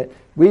 means that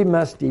we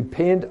must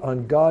depend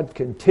on God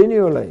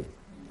continually.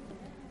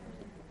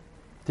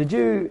 Did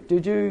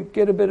you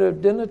get a bit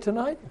of dinner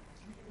tonight?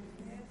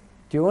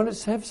 Do you want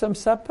to have some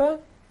supper?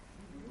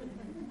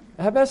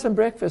 How about some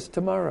breakfast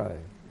tomorrow?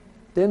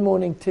 Then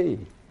morning tea.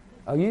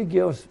 Oh, you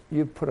girls,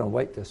 you put on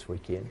weight this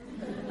weekend.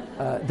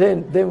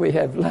 Then we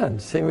have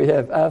lunch. Then we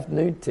have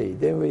afternoon tea.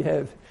 Then we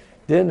have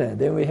dinner.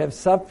 Then we have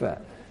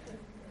supper.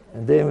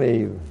 And then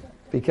we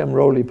become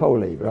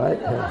roly-poly, right?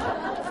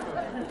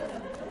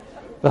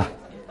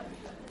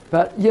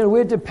 But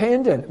we're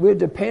dependent. We're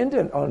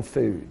dependent on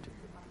food.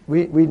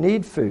 We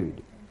need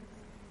food.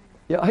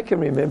 Yeah, I can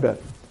remember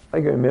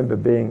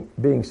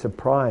being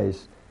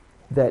surprised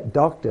that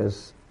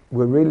doctors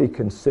were really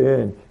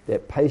concerned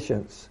that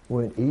patients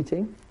weren't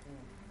eating.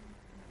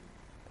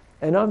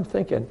 And I'm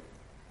thinking,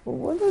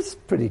 well, that's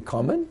pretty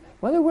common.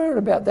 What are they worried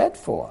about that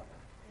for?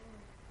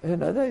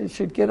 They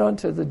should get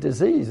onto the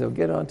disease or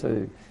get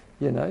onto,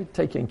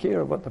 taking care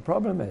of what the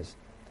problem is.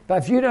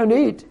 But if you don't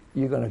eat,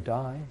 you're going to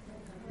die.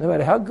 No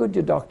matter how good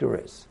your doctor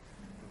is.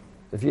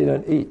 If you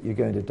don't eat, you're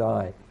going to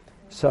die.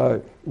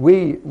 So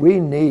we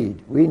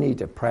need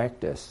to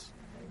practice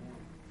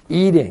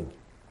eating.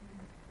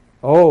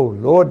 Oh,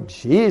 Lord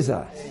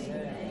Jesus.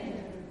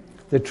 Amen.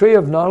 The tree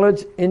of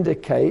knowledge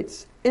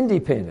indicates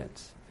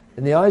independence.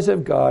 In the eyes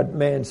of God,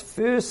 man's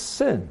first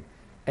sin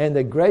and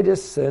the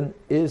greatest sin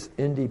is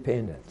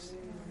independence.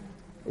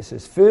 It's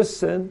his first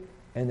sin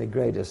and the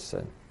greatest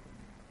sin.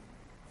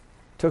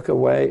 Took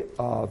away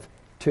of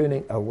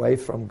turning away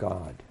from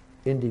God.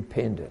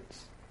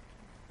 Independence.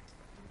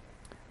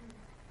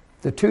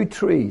 The two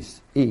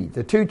trees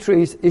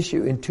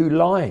issue in two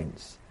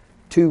lines,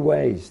 two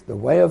ways, the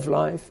way of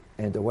life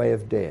and the way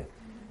of death,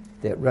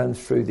 that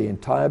runs through the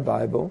entire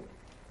Bible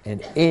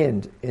and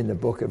end in the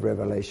book of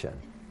Revelation.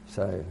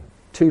 So,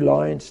 two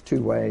lines,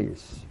 two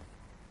ways.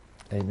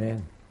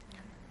 Amen.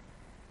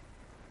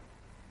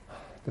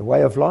 The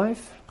way of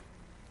life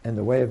and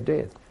the way of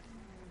death.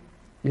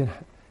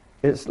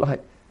 It's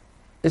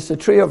the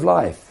tree of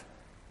life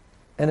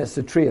and it's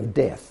the tree of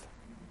death.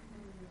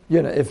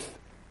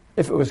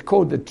 If it was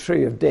called the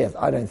tree of death,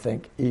 I don't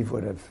think Eve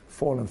would have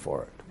fallen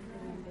for it.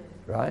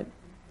 Right?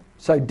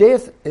 So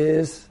death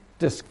is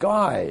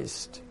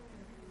disguised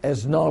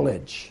as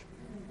knowledge.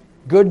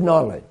 Good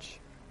knowledge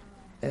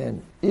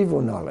and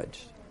evil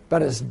knowledge.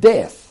 But it's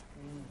death.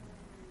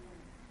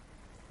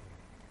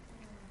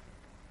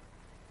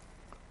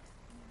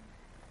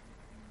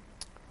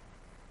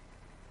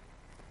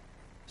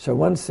 So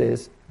one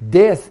says,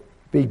 death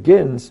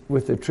begins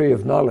with the tree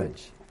of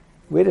knowledge.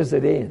 Where does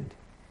it end?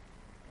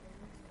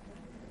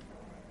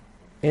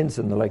 Ends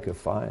in the lake of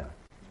fire.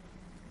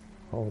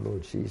 Oh,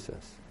 Lord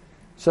Jesus.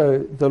 So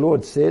the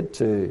Lord said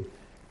to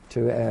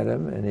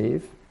Adam and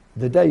Eve,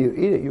 the day you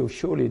eat it, you'll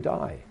surely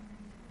die.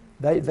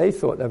 They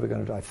thought they were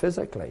going to die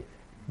physically,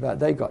 but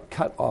they got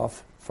cut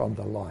off from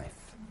the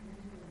life.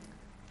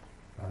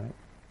 Right?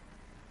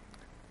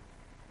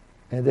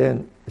 And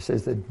then it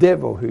says the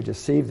devil who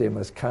deceived them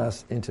was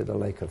cast into the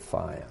lake of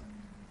fire.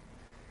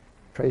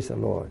 Praise the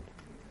Lord.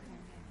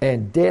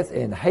 And death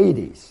and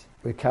Hades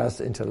were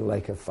cast into the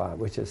lake of fire,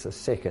 which is the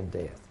second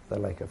death, the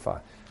lake of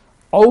fire.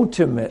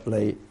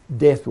 Ultimately,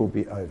 death will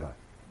be over.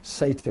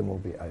 Satan will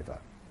be over.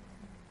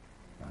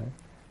 Right?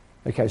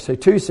 Okay, so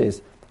 2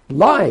 says,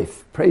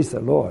 life, praise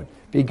the Lord,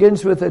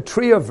 begins with the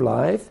tree of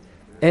life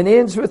and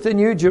ends with the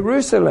New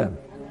Jerusalem,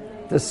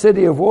 the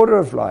city of water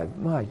of life.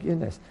 My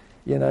goodness.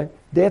 You know,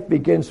 death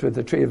begins with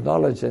the tree of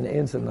knowledge and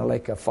ends in the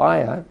lake of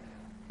fire.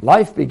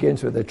 Life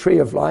begins with the tree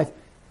of life,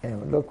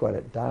 and look what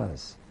it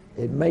does.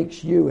 It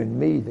makes you and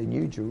me the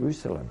New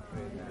Jerusalem,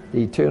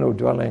 the eternal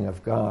dwelling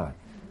of God.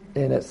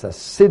 And it's a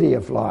city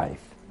of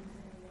life.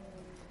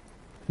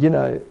 You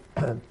know,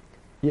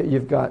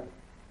 you've got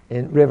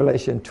in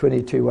Revelation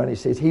 22:1, he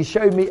says, he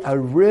showed me a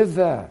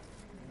river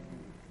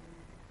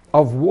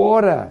of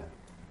water,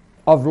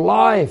 of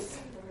life.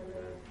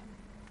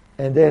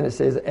 And then it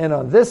says, and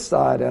on this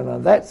side and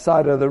on that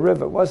side of the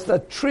river was the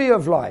tree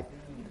of life.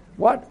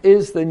 What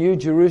is the New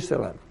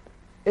Jerusalem?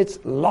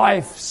 It's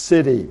Life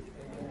City.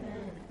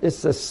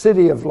 It's the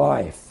city of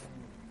life.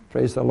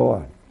 Praise the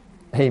Lord.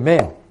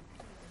 Amen.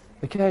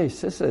 Okay,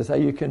 sisters, are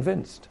you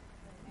convinced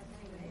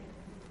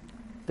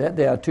that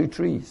there are 2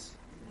 trees?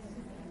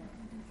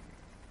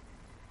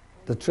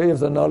 The tree of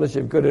the knowledge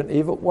of good and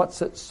evil,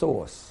 what's its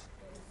source?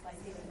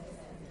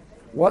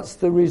 What's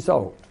the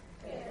result?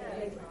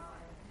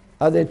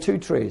 Are there 2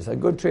 trees, a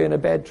good tree and a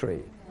bad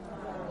tree?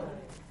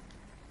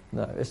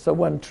 No, it's the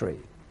one tree,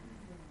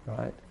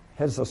 right?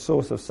 Has the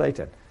source of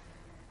Satan.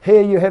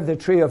 Here you have the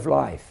tree of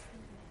life.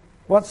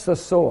 What's the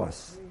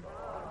source?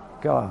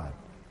 God.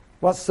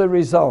 What's the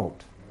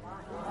result?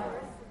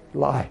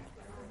 Life.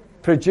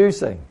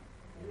 Producing.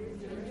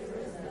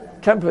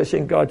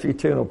 Accomplishing God's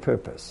eternal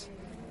purpose.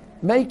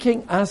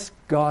 Making us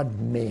God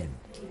men.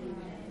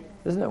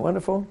 Isn't it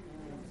wonderful?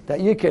 That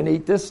you can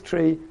eat this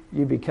tree,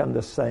 you become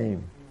the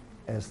same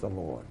as the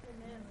Lord.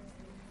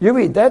 You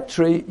eat that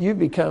tree, you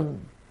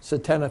become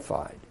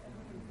satanified.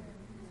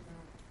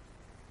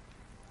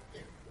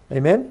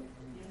 Amen?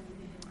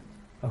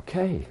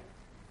 Okay.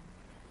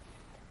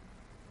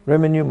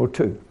 Roman numeral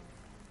 2.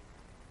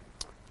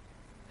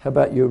 How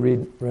about you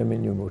read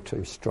Roman numeral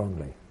 2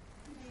 strongly?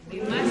 We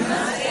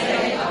must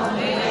stay on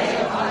the way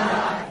of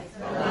life,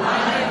 the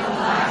line of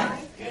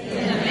life, in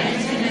the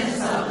maintenance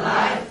of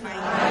life,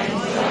 by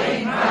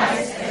enjoying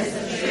Christ as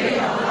the tree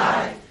of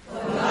life,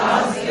 for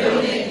God's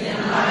building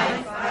in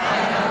life, by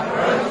our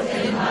growth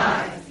in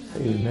life.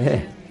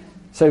 Amen.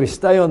 So we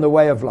stay on the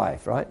way of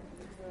life, right?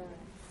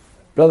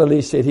 Brother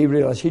Lee said he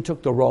realized he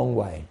took the wrong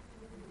way,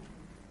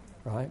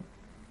 right?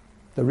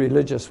 The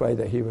religious way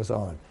that he was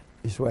on.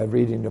 His way of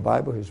reading the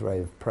Bible, his way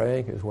of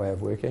praying, his way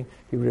of working,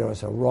 he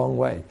realized a wrong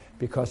way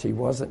because he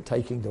wasn't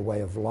taking the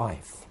way of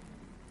life.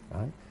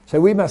 Right?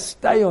 So we must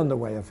stay on the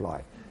way of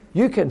life.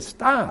 You can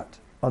start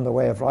on the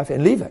way of life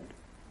and leave it.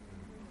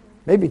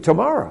 Maybe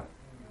tomorrow.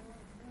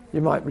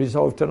 You might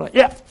resolve tonight,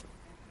 yeah,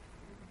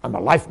 I'm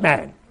a life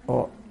man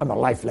or I'm a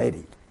life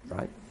lady,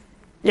 right?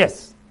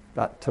 Yes,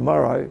 but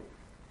tomorrow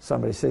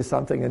somebody says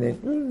something and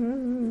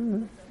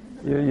then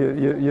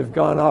you've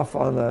gone off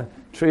on the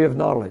tree of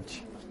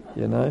knowledge.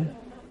 You know,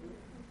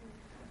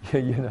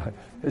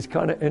 it's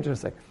kind of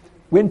interesting.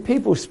 When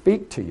people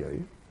speak to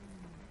you,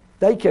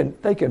 they can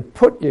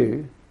put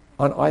you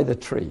on either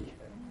tree,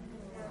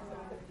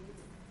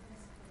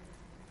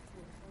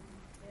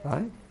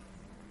 right?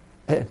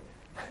 And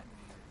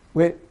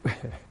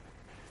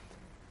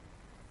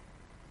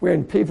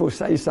when people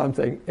say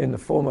something in the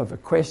form of a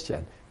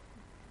question,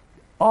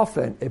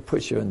 often it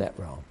puts you in that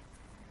realm.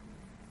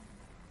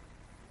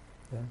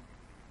 Yeah?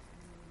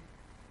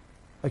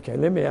 Okay,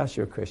 let me ask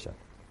you a question.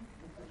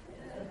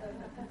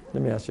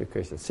 Let me ask you a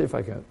question. See if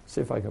I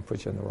can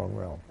put you in the wrong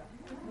realm.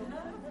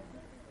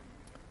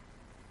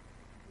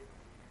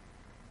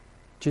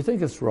 Do you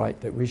think it's right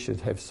that we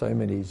should have so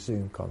many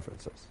Zoom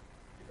conferences?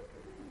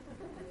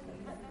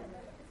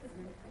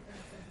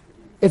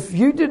 If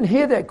you didn't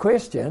hear that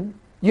question,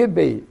 you'd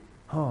be,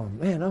 oh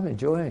man, I'm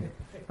enjoying it.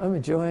 I'm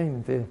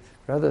enjoying the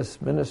brothers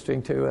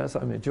ministering to us.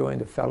 I'm enjoying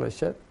the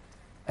fellowship.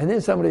 And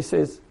then somebody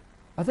says,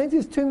 I think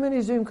there's too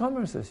many Zoom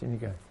conferences. And you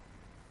go,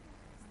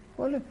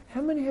 well, look,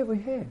 how many have we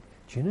had?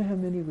 Do you know how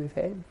many we've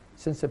had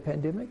since the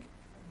pandemic?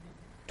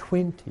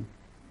 20.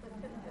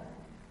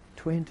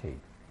 20.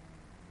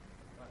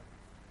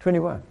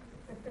 21.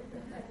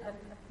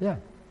 Yeah.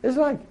 It's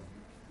like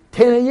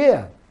 10 a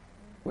year.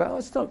 Well,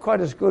 it's not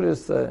quite as good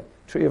as the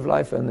Tree of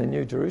Life in the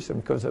New Jerusalem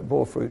because it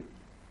bore fruit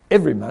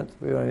every month.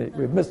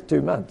 We've missed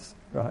 2 months,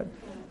 right?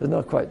 They're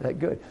not quite that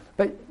good.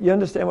 But you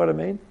understand what I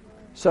mean?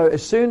 So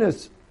as soon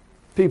as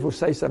people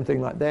say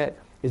something like that,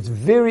 it's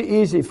very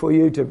easy for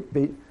you to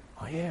be,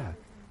 oh yeah.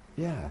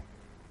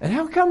 And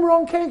how come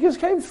Ron Kankers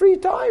came 3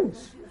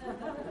 times?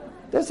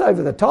 That's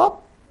over the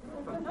top,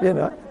 you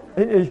know.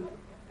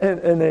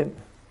 And then,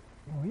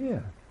 oh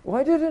yeah.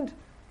 Why didn't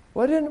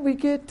we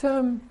get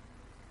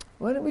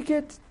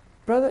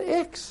Brother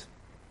X?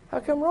 How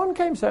come Ron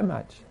came so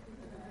much?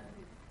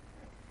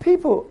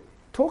 People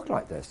talk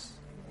like this.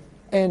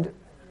 And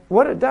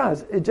what it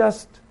does, it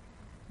just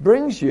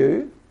brings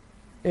you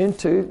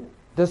into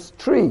this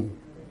tree.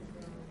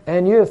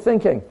 And you're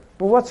thinking,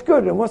 well, what's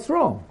good and what's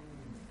wrong?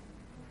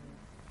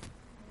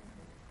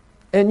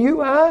 And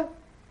you are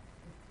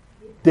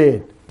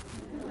dead.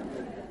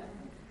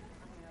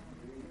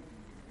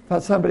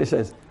 But somebody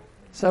says,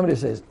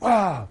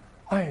 wow,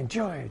 I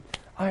enjoyed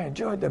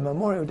the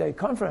Memorial Day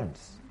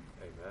conference.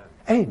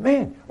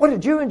 Amen. What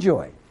did you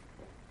enjoy?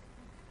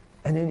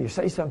 And then you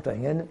say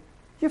something and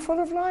you're full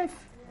of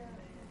life.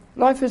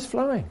 Life is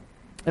flowing.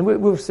 And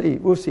we'll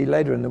see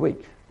later in the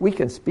week. We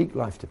can speak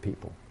life to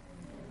people.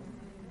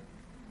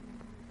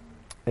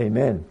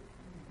 Amen.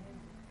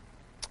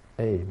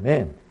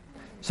 Amen.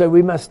 So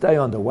we must stay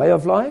on the way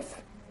of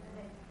life,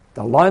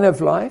 the line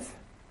of life,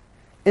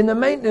 in the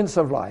maintenance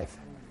of life.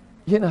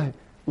 You know,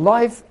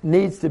 life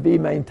needs to be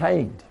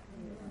maintained.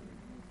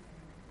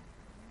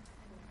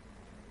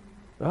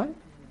 Right?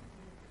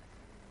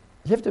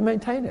 You have to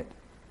maintain it.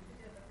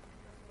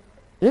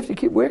 You have to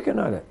keep working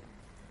on it.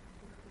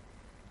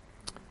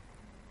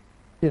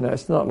 You know,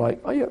 it's not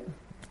like, oh yeah,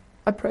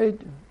 I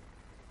prayed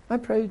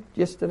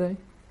yesterday.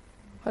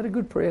 I had a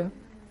good prayer.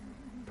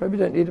 Probably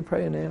don't need a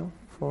prayer now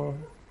for,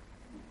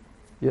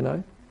 you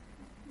know.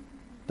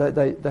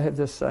 They have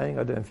this saying,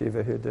 I don't know if you've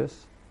ever heard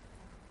this.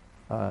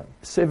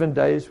 7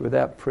 days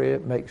without prayer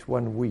makes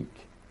 1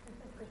 week.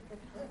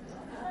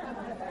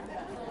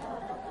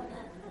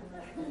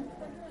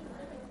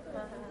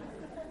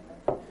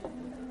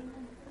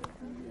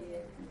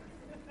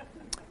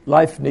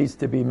 Life needs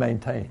to be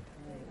maintained.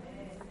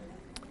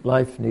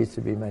 Life needs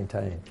to be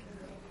maintained.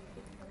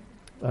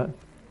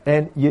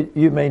 And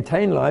you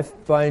maintain life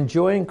by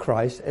enjoying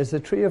Christ as the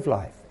tree of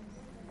life.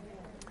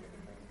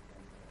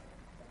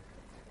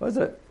 Was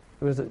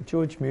it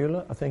George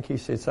Mueller? I think he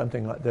said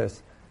something like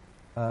this.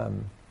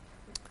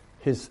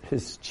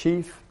 His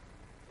chief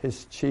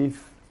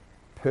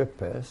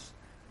purpose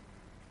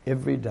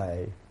every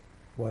day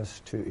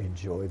was to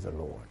enjoy the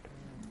Lord.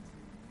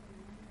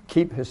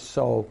 Keep his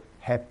soul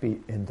happy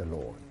in the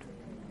Lord.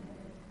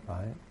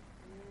 Right?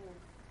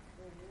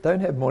 Don't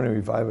have morning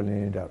revival and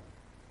end up,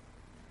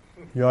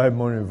 yeah, I have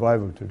morning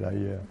revival today,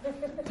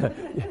 yeah.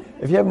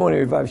 If you have morning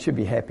revival, you should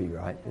be happy,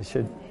 right?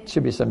 There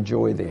should be some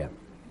joy there.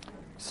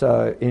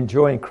 So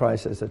enjoying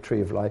Christ as a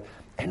tree of life.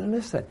 And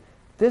listen,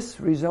 this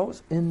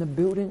results in the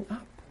building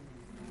up.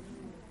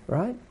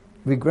 Right?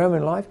 We grow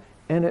in life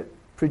and it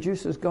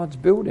produces God's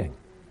building.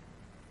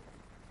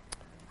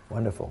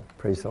 Wonderful.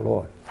 Praise the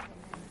Lord.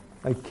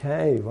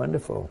 Okay,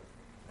 wonderful.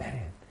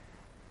 Man,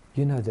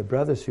 you know, the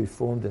brothers who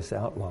formed this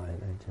outline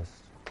are just...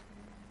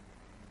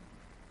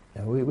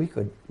 Now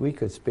we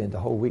could spend the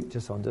whole week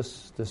just on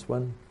this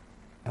one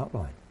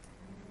outline.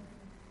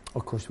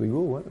 Of course we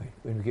will, won't we?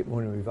 When we get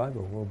morning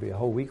revival, we'll be a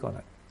whole week on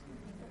it.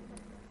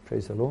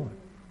 Praise the Lord.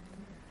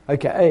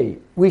 Okay,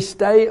 we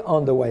stay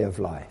on the way of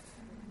life.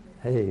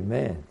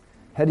 Amen.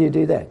 How do you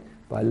do that?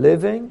 By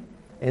living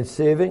and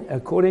serving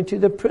according to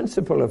the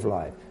principle of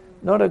life,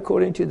 not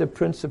according to the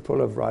principle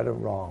of right or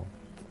wrong.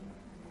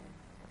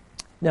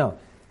 Now,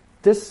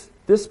 this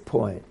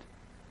point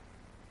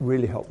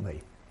really helped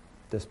me,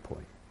 this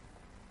point.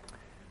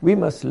 We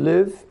must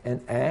live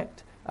and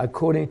act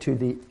according to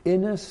the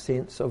inner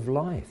sense of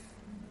life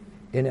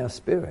in our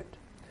spirit,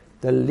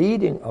 the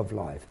leading of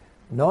life,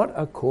 not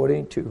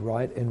according to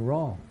right and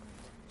wrong.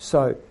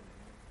 So,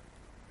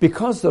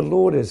 because the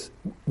Lord is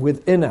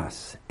within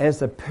us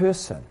as a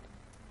person,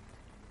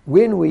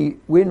 when we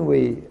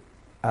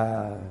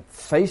are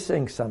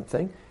facing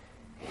something,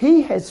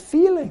 He has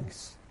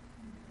feelings.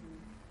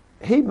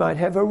 He might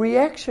have a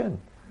reaction,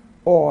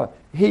 or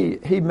he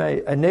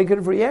may a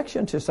negative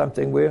reaction to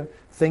something we're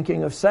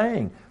thinking of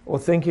saying or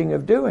thinking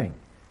of doing.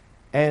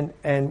 And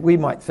we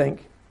might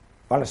think,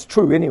 well, it's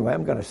true anyway,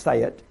 I'm going to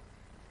say it.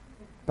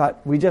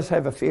 But we just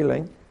have a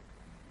feeling,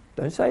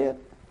 don't say it.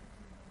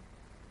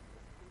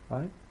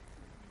 Right?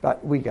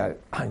 But we go,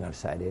 I'm going to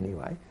say it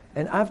anyway.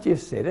 And after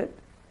you've said it,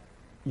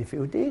 you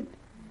feel dead.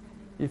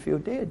 You feel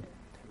dead.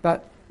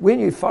 But when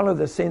you follow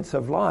the sense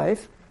of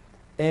life,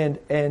 and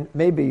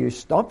maybe you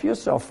stop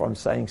yourself from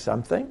saying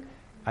something,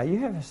 you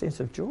have a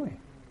sense of joy.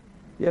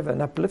 You have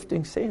an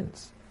uplifting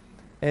sense.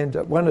 And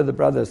one of the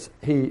brothers,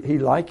 he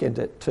likened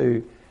it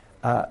to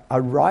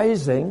a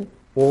rising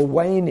or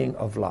waning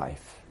of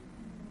life.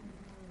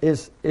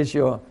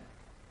 You're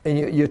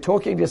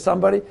talking to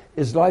somebody,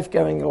 is life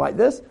going like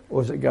this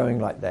or is it going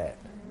like that?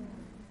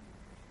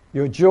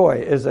 Your joy,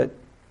 is it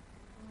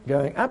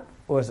going up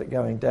or is it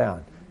going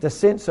down? The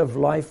sense of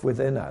life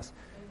within us.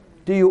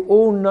 Do you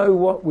all know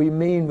what we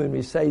mean when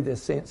we say the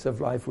sense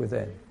of life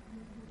within?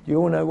 Do you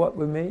all know what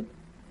we mean?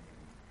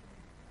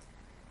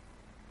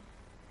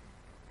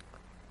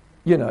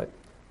 You know,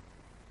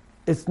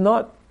 it's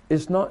not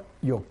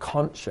your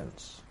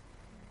conscience.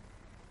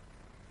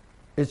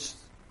 It's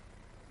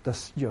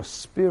your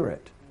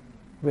spirit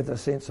with a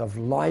sense of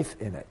life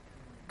in it.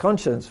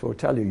 Conscience will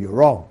tell you you're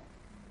wrong,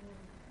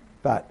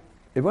 but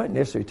it won't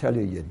necessarily tell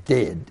you you're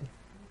dead,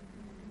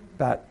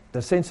 but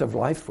the sense of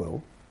life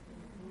will.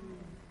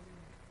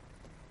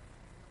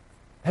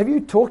 Have you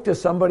talked to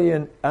somebody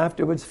and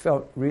afterwards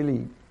felt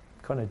really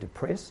kind of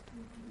depressed?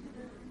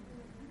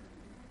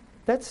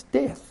 That's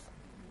death.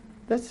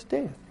 That's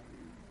death.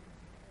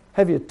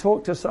 Have you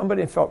talked to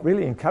somebody and felt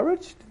really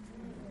encouraged?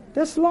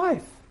 That's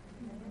life.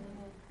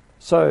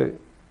 So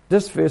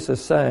this verse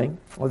is saying,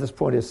 or this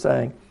point is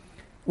saying,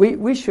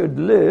 we should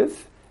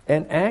live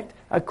and act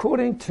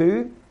according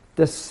to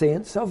the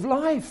sense of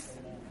life.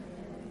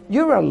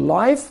 You're a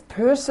life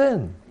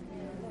person.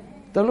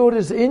 The Lord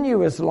is in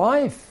you as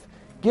life,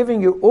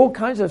 giving you all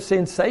kinds of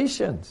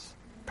sensations.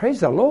 Praise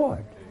the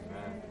Lord.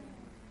 Amen.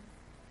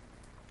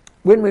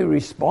 When we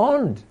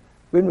respond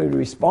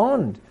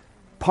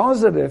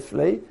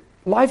positively,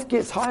 life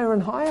gets higher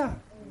and higher.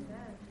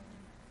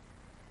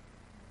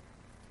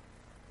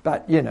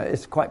 But, you know,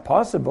 it's quite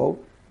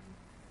possible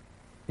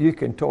you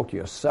can talk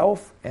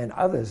yourself and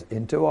others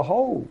into a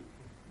hole.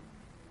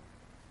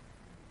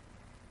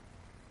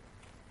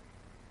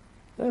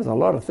 There's a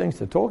lot of things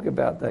to talk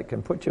about that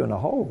can put you in a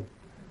hole.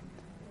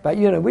 But,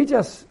 you know, we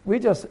just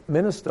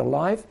minister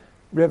life,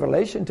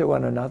 revelation to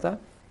one another,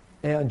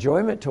 and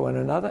enjoyment to one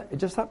another. It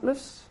just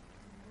uplifts.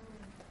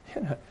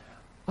 You know,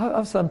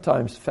 I've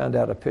sometimes found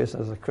out a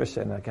person is a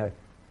Christian and I go,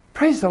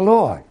 praise the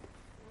Lord.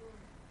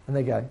 And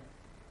they go,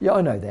 yeah,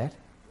 I know that.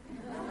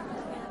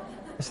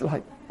 It's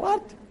like,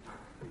 what?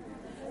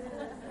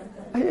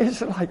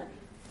 It's like,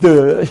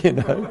 duh, you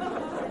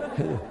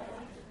know.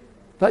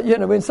 But, you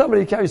know, when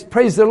somebody goes,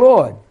 praise the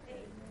Lord.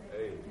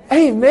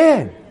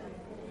 Amen.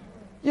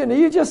 You know,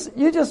 you just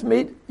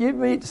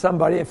meet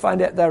somebody and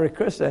find out they're a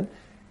Christian,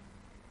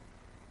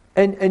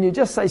 and you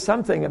just say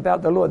something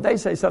about the Lord. They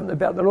say something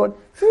about the Lord.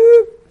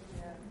 Whoo,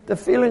 the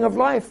feeling of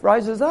life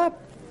rises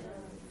up.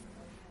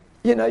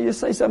 You know, you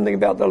say something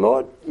about the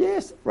Lord,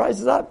 yes,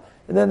 rises up.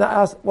 And then they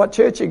ask, what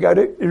church you go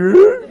to?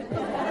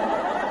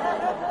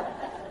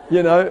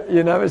 you know,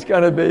 it's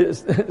going to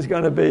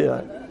be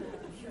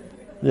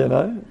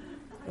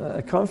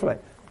a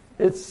conflict.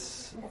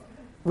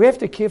 We have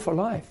to care for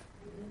life.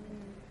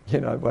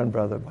 You know, one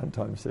brother one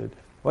time said,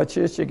 what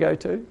church you go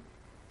to? He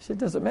said,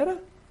 does it matter?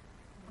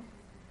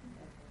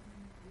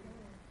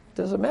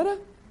 Does it matter?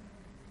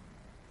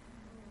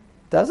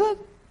 Does it?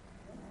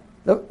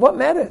 What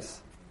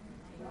matters?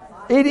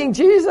 Eating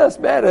Jesus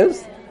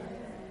matters.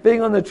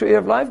 Being on the tree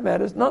of life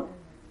matters. Not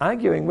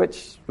arguing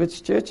which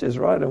church is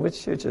right and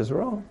which church is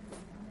wrong.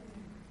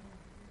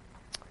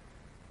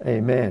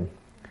 Amen.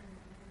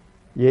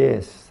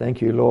 Yes, thank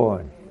you,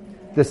 Lord.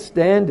 The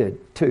standard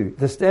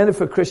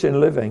for Christian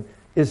living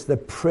is the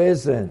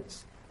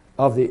presence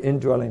of the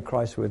indwelling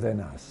Christ within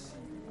us.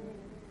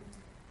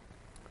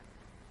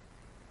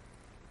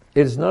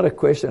 It is not a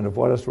question of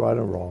what is right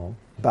or wrong,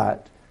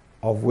 but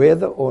of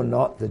whether or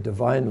not the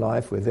divine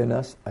life within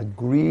us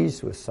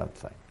agrees with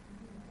something.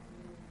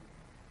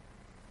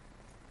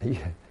 You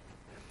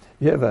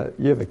have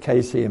a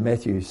case here in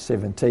Matthew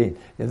 17.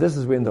 Now, this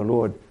is when the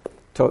Lord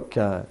took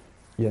the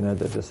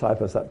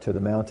disciples up to the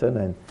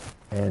mountain,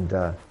 and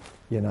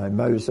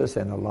Moses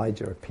and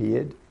Elijah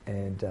appeared,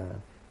 and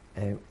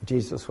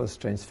Jesus was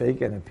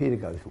transfigured, and Peter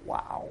goes,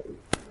 wow,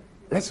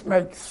 let's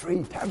make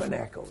 3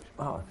 tabernacles.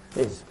 Oh,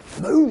 there's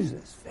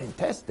Moses,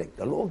 fantastic,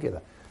 the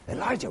lawgiver.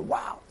 Elijah,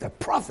 wow, the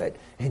prophet,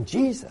 and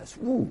Jesus,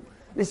 woo,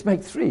 let's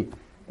make 3.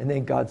 And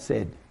then God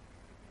said,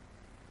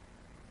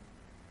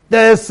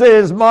 this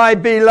is my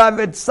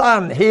beloved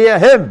son, hear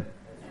him.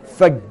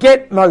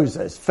 Forget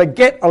Moses,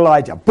 forget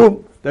Elijah.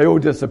 Boom, they all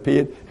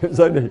disappeared. It was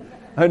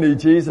only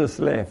Jesus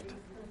left.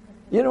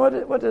 You know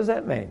what does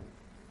that mean?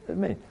 It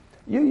means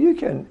you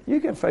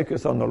can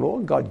focus on the law,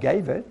 God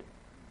gave it,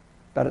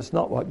 but it's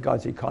not what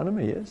God's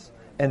economy is.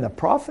 And the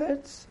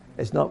prophets,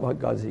 it's not what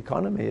God's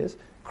economy is.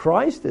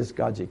 Christ is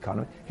God's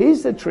economy.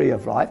 He's the tree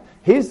of life.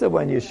 He's the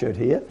one you should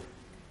hear.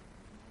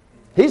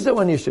 He's the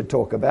one you should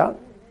talk about.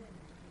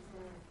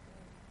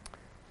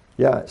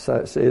 Yeah, so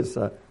it says,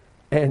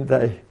 and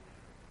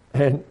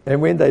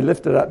when they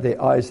lifted up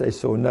their eyes, they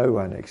saw no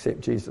one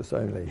except Jesus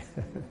only.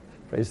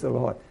 Praise the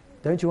Lord.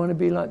 Don't you want to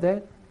be like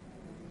that?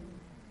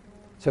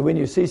 So when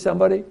you see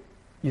somebody,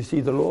 you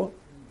see the law.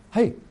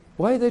 Hey,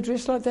 why are they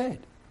dressed like that?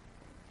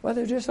 Why are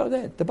they dressed like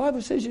that? The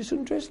Bible says you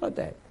shouldn't dress like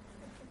that.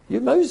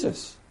 You're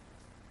Moses.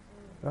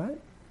 Right?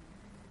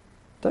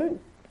 Don't.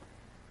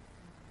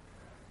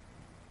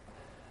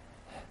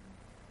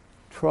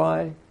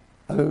 Try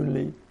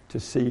only to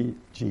see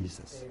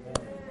Jesus.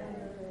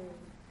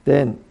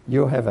 Then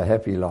you'll have a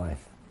happy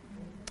life.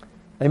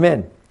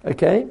 Amen.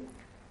 Okay?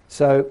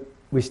 So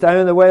we stay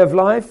on the way of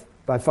life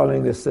by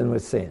following the sin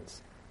with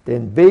sense.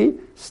 Then B,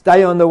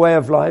 stay on the way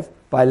of life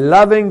by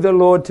loving the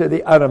Lord to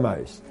the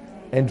uttermost.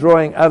 and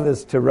drawing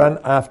others to run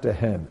after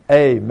him.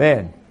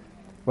 Amen.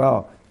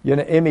 Well,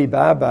 Emmy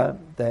Barber,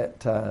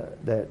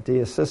 that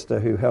dear sister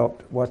who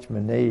helped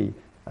Watchman Nee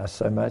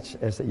so much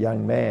as a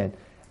young man,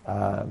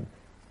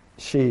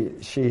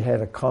 she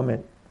had a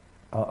comment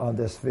on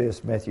this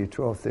verse, Matthew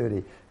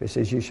 12:30. It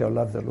says, "You shall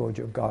love the Lord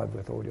your God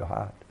with all your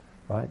heart,"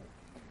 right?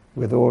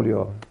 With all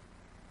your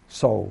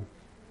soul,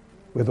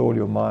 with all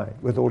your mind,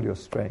 with all your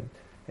strength.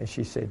 And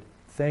she said,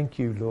 "Thank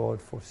you,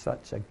 Lord, for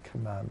such a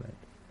commandment."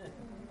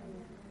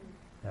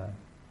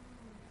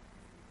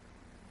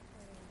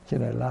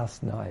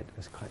 Last night it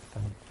was quite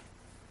funny.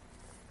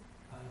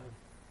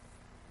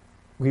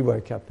 We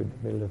woke up in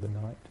the middle of the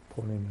night,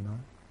 Pauline and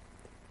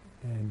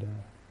I, and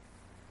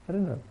I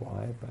don't know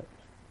why, but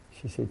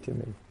she said to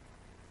me,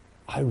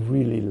 "I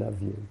really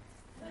love you."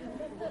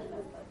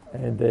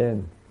 And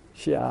then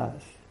she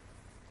asked,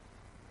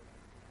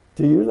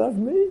 "Do you love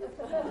me?"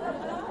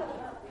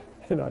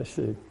 And I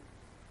said,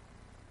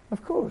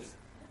 "Of course."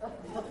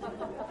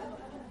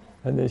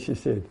 And then she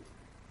said,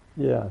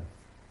 "Yeah.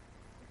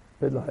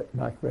 But like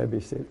Mark Raby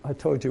said, I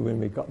told you when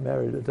we got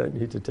married, I don't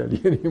need to tell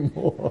you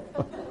anymore."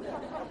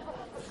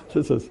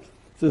 This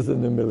is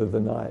in the middle of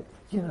the night.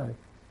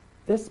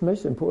 That's the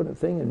most important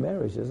thing in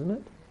marriage, isn't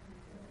it?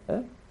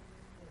 Huh?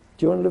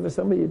 Do you want to live with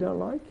somebody you don't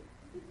like?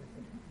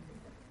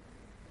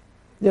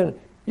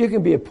 You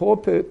can be a poor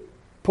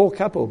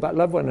couple, but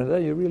love one another,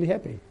 you're really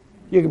happy.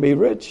 You can be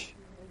rich,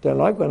 don't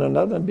like one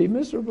another, and be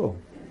miserable.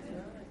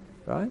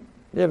 Right?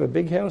 You have a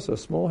big house or a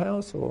small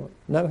house or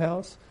no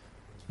house,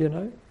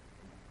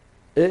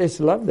 It's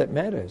love that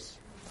matters.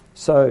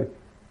 So,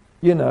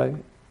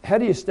 how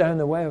do you stay in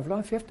the way of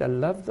life? You have to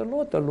love the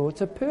Lord. The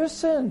Lord's a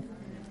person.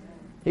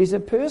 He's a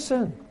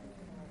person.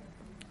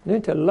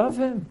 Learn to love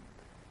him.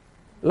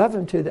 Love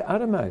him to the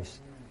uttermost.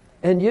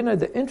 And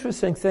the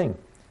interesting thing,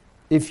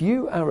 if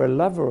you are a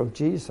lover of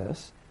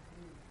Jesus,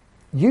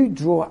 you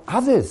draw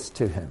others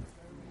to him.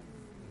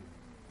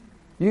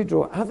 You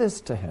draw others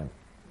to him.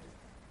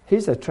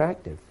 He's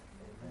attractive.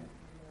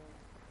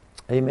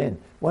 Amen.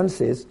 One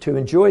says, to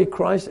enjoy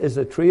Christ as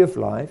a tree of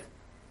life,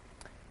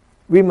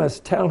 we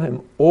must tell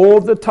him all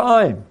the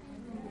time.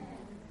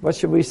 What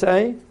should we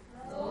say?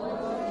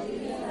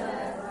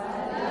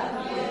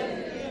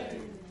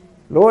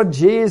 Lord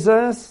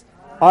Jesus,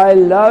 I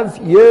love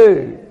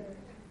you.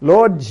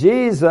 Lord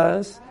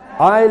Jesus,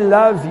 I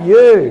love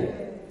you.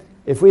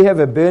 If we have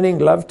a burning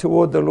love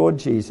toward the Lord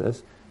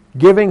Jesus,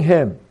 giving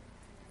him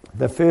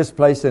the first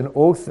place in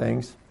all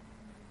things,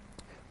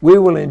 we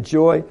will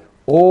enjoy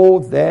all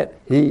that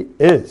he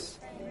is.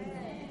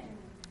 Amen.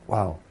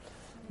 Wow.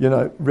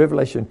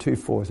 Revelation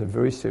 2:4 is a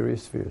very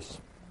serious verse.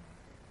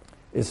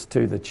 It's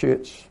to the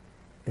church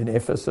in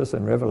Ephesus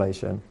and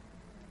Revelation.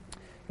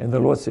 And the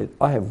Lord said,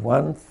 "I have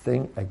one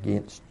thing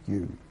against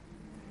you,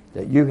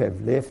 that you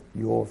have left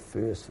your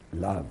first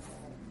love."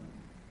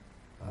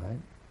 All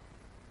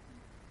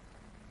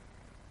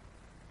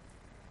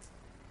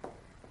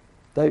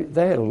right?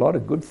 They had a lot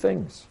of good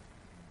things.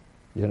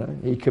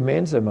 He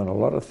commends them on a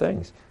lot of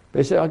things. But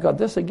he said, "I got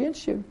this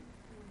against you.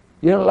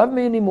 You don't love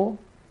me anymore.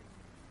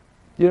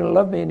 You don't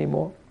love me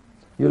anymore.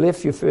 You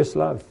left your first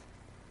love."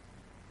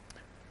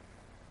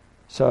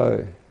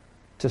 So,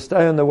 to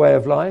stay on the way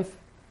of life,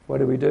 what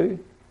do?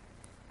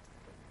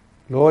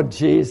 Lord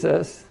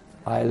Jesus,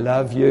 I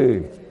love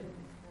you.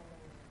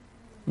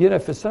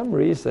 For some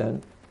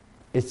reason,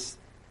 it's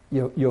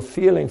your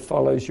feeling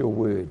follows your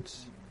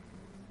words.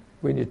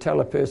 When you tell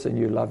a person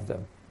you love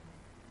them,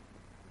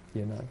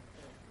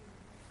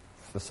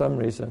 for some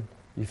reason,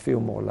 you feel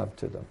more love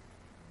to them.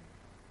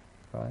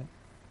 Right?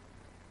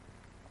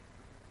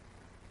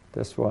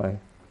 That's why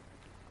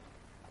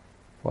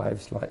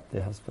wives like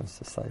their husbands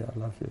to say, "I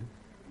love you."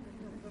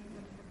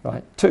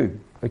 Right? 2,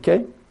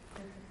 okay?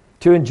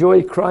 To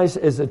enjoy Christ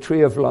as a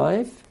tree of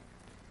life,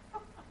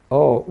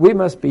 we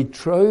must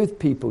betroth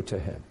people to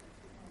him.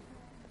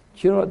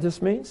 Do you know what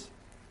this means?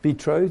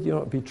 Betrothed, you know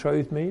what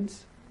betrothed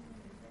means?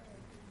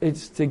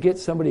 It's to get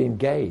somebody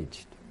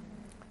engaged.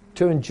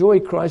 To enjoy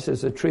Christ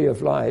as a tree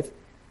of life,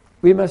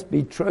 we must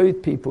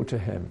betroth people to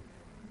him,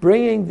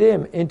 bringing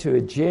them into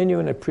a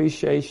genuine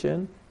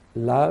appreciation,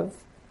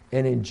 love,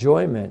 and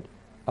enjoyment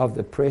of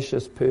the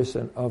precious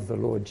person of the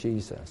Lord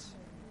Jesus.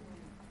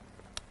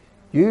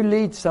 You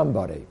lead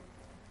somebody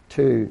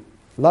to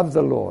love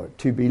the Lord,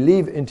 to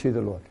believe into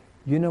the Lord.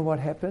 You know what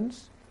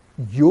happens?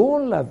 Your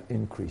love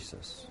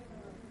increases.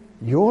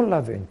 Your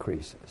love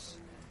increases.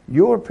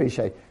 Your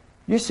appreciation.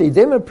 You see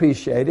them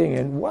appreciating,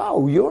 and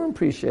wow, your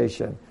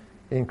appreciation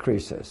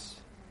increases.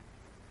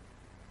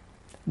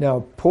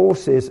 Now, Paul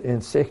says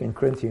in 2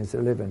 Corinthians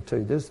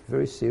 11:2, this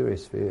very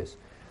serious verse,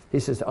 he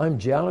says, "I'm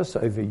jealous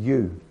over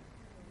you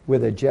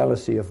with a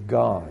jealousy of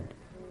God,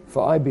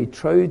 for I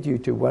betrothed you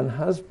to one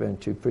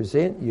husband to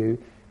present you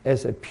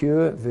as a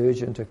pure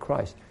virgin to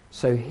Christ."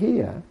 So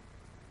here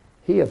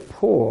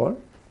Paul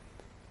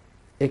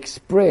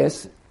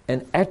expressed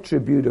an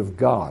attribute of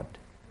God.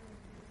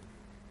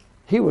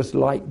 He was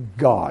like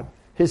God.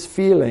 His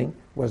feeling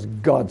was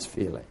God's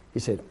feeling. He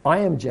said, "I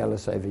am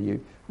jealous over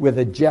you with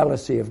a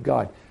jealousy of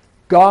God."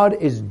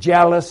 God is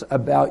jealous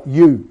about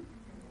you.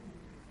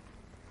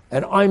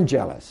 And I'm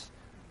jealous.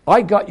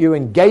 I got you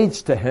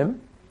engaged to him,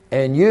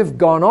 and you've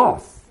gone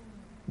off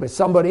with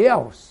somebody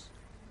else.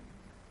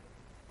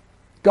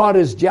 God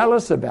is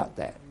jealous about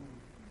that.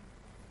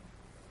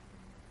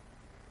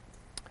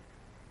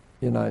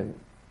 You know,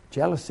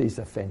 jealousy is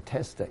a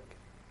fantastic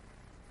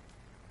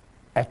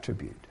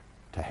attribute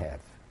to have.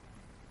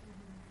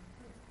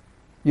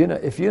 You know,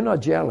 if you're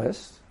not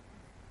jealous,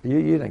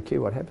 you don't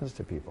care what happens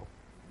to people.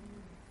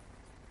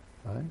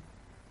 Right?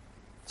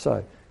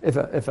 So,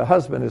 if a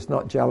husband is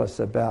not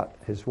jealous about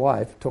his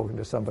wife talking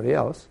to somebody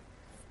else,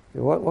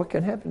 what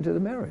can happen to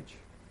the marriage?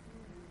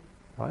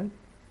 Right?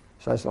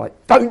 So it's like,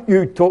 don't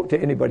you talk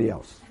to anybody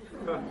else.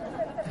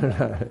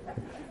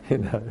 you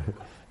know,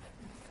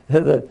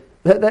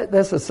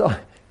 that's a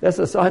sign. That's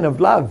a sign of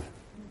love.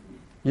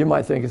 You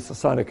might think it's a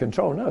sign of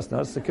control. No, it's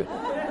not.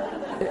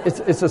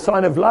 It's a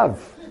sign of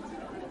love.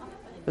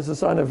 It's a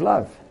sign of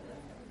love.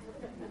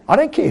 I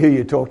don't care who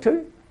you talk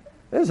to.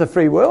 There's a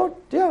free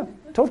world. Yeah,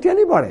 talk to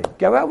anybody.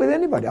 Go out with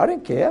anybody. I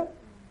don't care.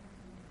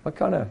 What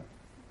kind of...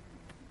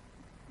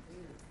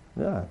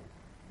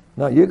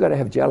 No, you've got to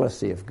have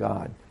jealousy of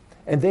God.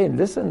 And then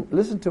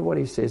listen to what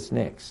he says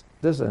next.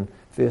 This is in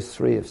verse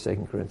 3 of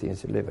 2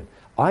 Corinthians 11.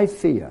 I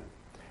fear,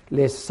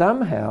 lest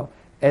somehow,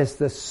 as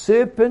the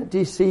serpent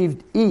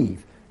deceived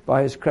Eve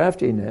by his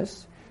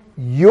craftiness,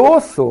 your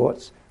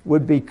thoughts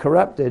would be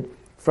corrupted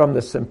from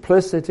the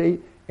simplicity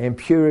and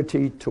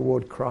purity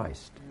toward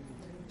Christ.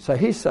 So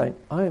he's saying,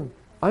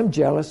 I'm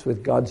jealous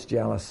with God's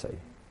jealousy.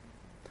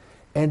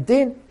 And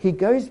then he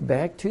goes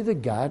back to the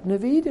Garden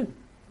of Eden.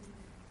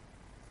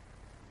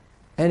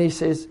 And he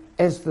says,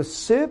 as the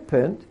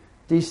serpent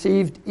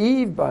deceived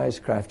Eve by his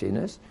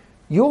craftiness,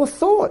 your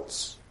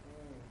thoughts,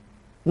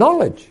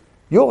 knowledge,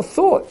 your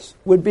thoughts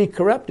would be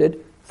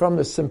corrupted from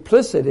the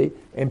simplicity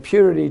and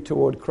purity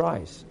toward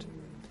Christ.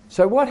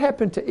 So what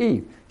happened to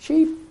Eve?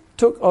 She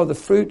took of the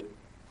fruit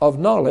of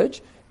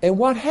knowledge, and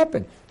what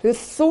happened? Her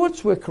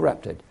thoughts were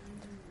corrupted.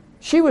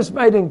 She was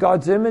made in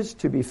God's image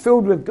to be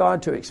filled with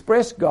God, to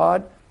express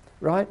God,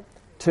 right?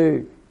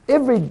 To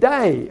every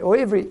day or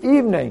every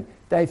evening,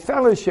 they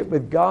fellowship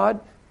with God.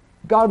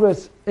 God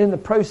was in the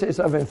process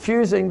of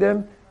infusing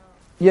them,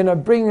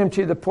 bringing them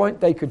to the point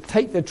they could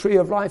take the tree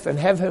of life and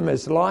have him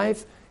as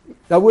life.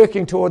 They're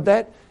working toward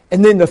that.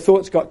 And then the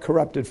thoughts got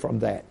corrupted from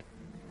that.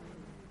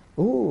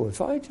 Oh,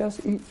 if I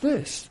just eat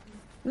this,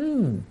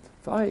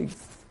 if I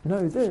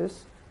know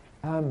this,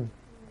 I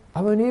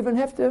won't even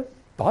have to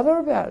bother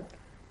about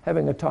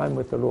having a time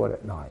with the Lord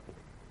at night.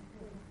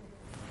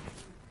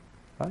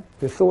 Right?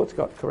 Their thoughts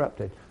got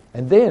corrupted.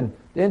 And then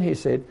he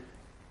said,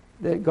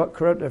 they got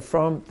corrupted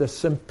from the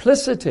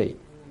simplicity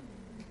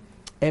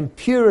and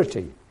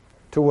purity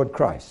toward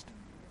Christ.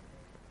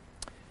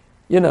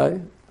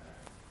 Here's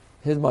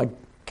my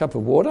cup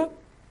of water.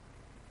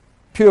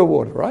 Pure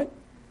water, right?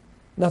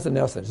 Nothing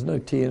else. There's no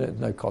tea in it,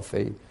 no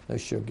coffee, no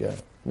sugar,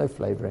 no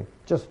flavoring.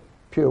 Just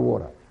pure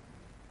water.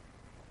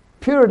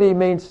 Purity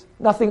means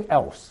nothing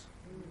else.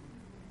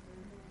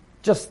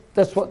 Just,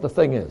 that's what the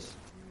thing is.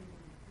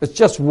 It's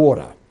just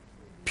water.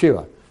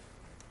 Pure.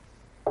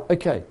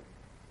 Okay.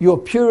 Your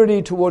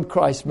purity toward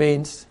Christ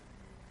means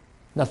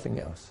nothing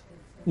else.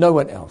 No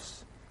one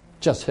else.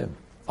 Just him.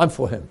 I'm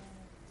for him.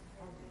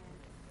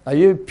 Are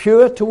you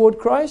pure toward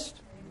Christ?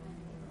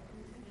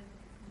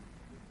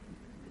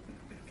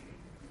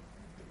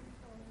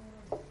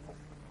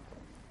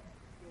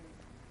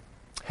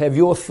 Have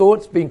your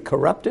thoughts been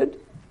corrupted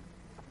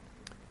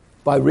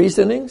by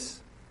reasonings,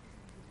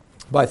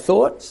 by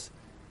thoughts,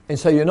 and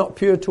so you're not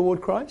pure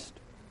toward Christ?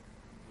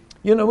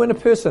 When a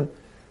person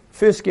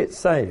first gets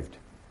saved,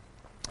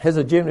 has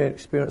a genuine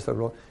experience of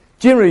the Lord,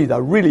 generally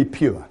they're really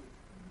pure.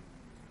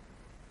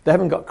 They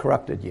haven't got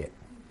corrupted yet.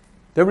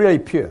 They're really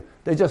pure.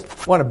 They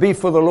just want to be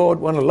for the Lord,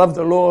 want to love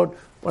the Lord,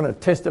 want to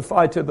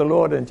testify to the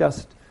Lord, and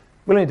just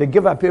willing to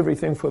give up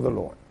everything for the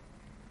Lord.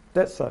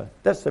 That's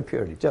the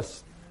purity.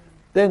 Just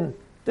then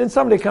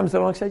somebody comes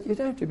along and says, you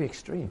don't have to be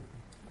extreme.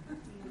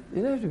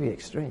 You don't have to be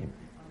extreme.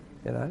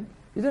 You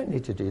don't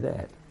need to do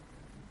that.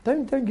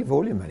 Don't give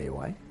all your money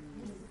away.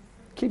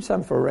 Keep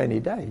some for a rainy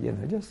day.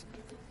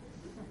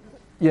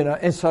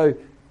 And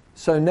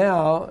so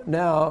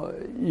now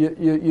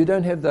you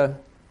don't have the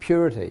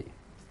purity,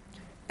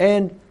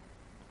 and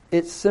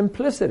it's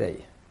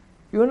simplicity.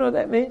 You want to know what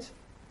that means?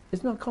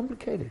 It's not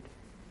complicated.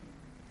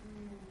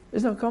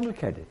 It's not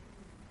complicated.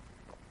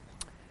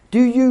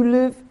 Do you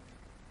live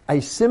a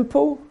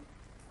simple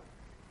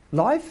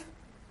life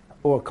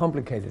or a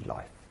complicated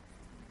life?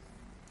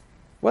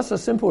 What's a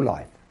simple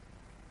life?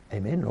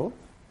 Amen, Lord.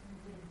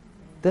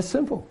 That's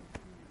simple.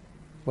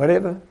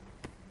 Whatever.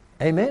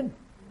 Amen.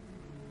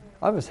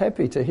 I was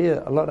happy to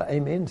hear a lot of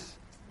amens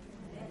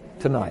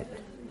tonight.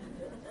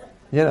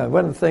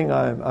 One thing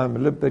I'm a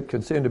little bit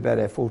concerned about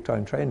our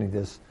full-time training,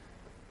 there's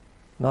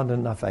not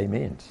enough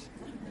amens.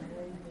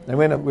 And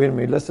when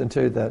we listen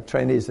to the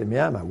trainees in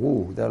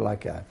Myanmar, they're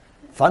like a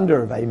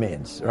thunder of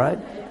amens, right?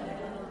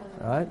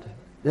 Right?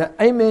 Yeah,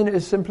 amen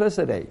is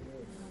simplicity.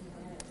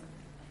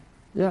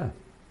 Yeah.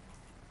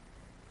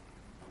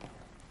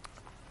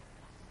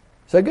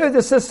 So go to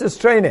the sisters'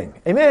 training.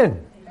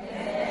 Amen.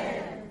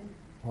 Amen.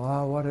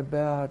 Wow, what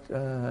about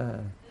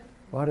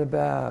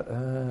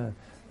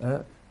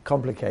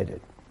complicated?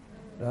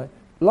 Right?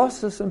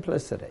 Loss of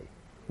simplicity.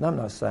 And I'm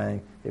not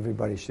saying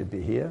everybody should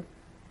be here.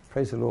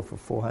 Praise the Lord for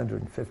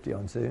 450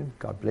 on Zoom.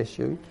 God bless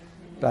you.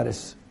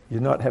 But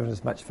you're not having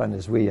as much fun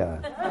as we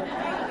are.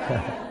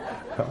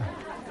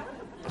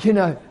 You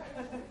know,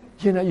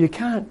 you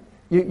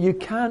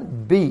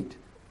can't beat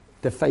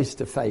the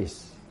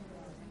face-to-face.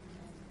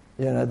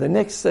 You know, the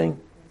next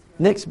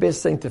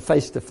best thing to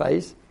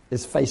face-to-face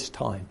is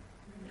FaceTime.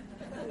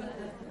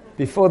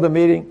 Before the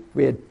meeting,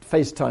 we had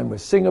FaceTime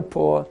with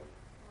Singapore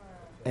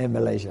and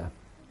Malaysia.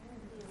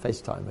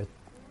 FaceTime with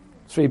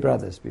 3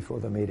 brothers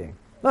before the meeting.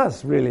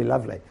 That's really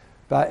lovely.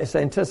 But it's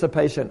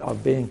anticipation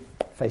of being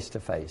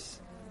face-to-face,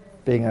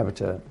 being able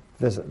to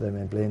visit them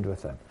and blend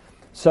with them.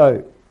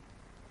 So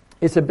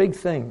it's a big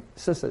thing,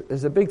 sister,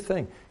 it's a big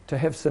thing to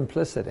have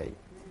simplicity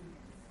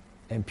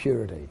and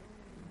purity.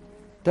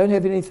 Don't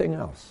have anything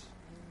else.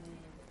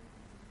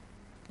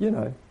 You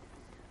know,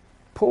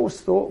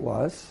 Paul's thought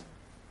was,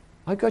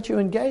 I got you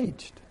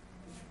engaged.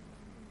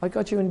 I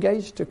got you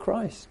engaged to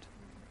Christ.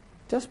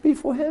 Just be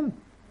for him.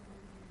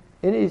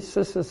 Any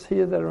sisters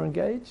here that are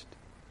engaged?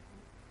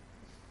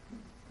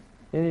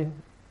 Any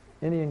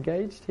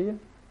engaged here?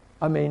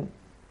 I mean,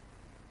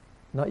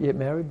 not yet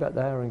married, but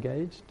they are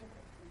engaged.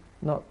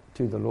 Not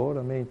to the Lord,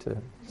 I mean to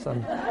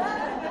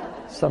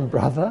some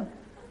brother.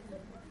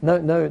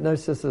 No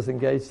sisters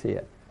engaged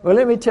here. Well,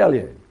 let me tell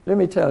you.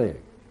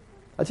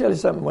 I'll tell you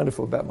something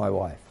wonderful about my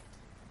wife.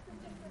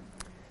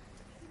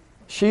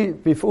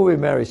 Before we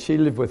married, she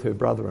lived with her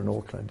brother in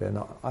Auckland,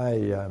 and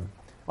I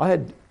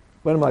had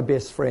one of my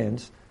best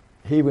friends.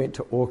 He went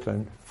to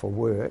Auckland for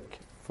work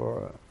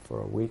for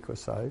a week or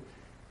so,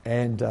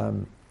 and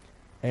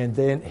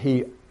then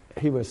he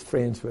was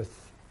friends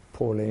with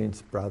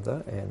Pauline's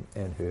brother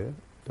and her.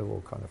 They were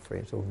all kind of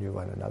friends, all knew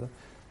one another,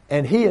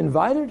 and he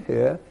invited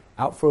her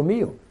out for a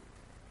meal,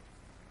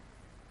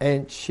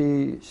 and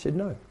she said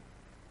no.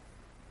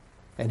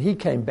 And he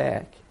came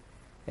back,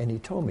 and he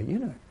told me,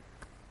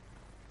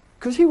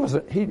 because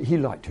he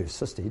liked her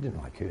sister, he didn't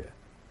like her,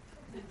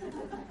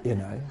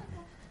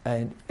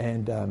 and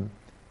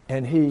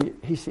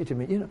he said to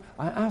me,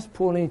 I asked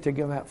Pauline to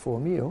go out for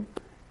a meal,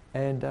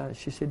 and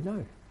she said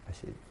no. I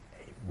said,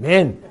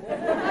 amen.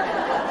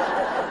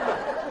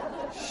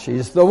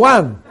 She's the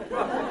one.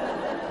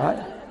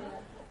 Right?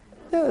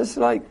 Yeah, it's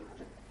like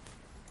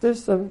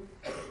there's the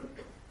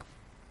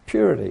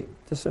purity,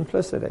 the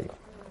simplicity.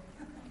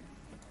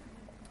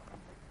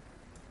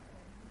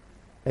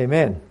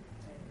 Amen.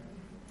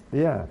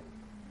 Yeah.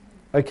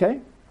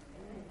 Okay,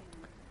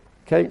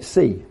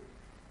 C.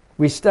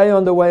 We stay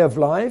on the way of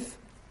life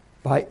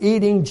by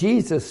eating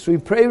Jesus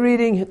through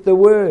reading the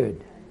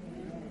Word,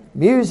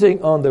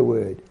 musing on the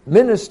Word,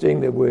 ministering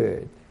the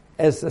Word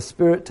as the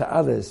Spirit to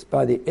others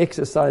by the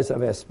exercise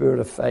of our spirit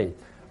of faith.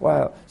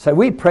 Wow. So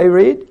we pray,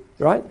 read,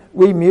 right?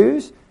 We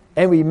muse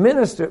and we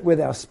minister it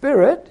with our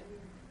spirit,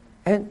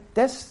 and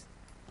that's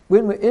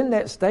when we're in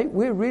that state,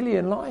 we're really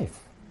in life.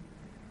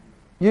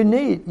 You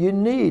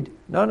need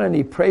not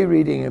only pray,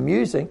 reading, and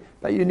musing,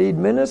 but you need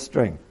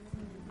ministering.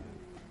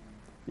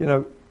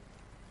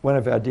 One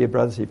of our dear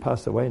brothers, he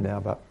passed away now,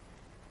 but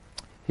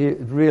he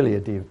really a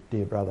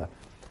dear brother,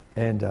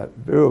 and a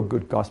real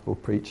good gospel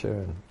preacher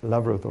and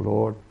lover of the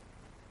Lord.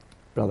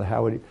 Brother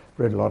Howard, he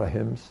read a lot of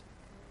hymns,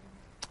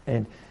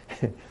 and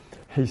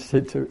he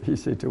said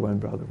to one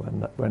brother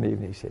one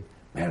evening, he said,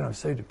 "Man, I'm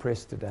so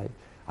depressed today.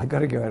 I got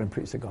to go out and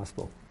preach the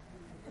gospel."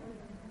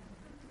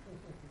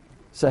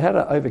 So how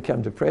to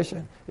overcome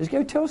depression is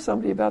go tell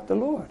somebody about the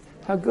Lord,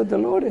 how good the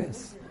Lord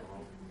is,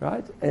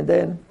 right? And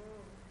then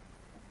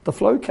the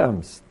flow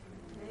comes,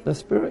 the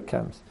Spirit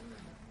comes.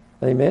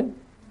 Amen?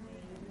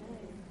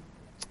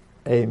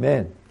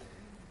 Amen.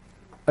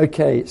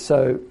 Okay,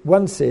 so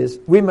one says,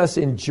 we must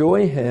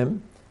enjoy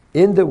Him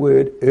in the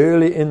Word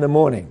early in the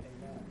morning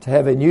to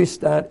have a new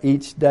start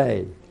each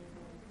day.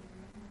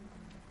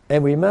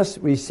 And we must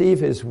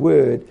receive His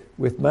Word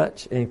with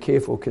much and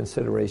careful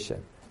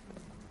consideration.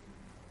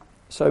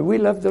 So we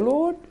love the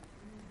Lord.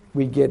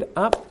 We get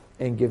up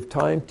and give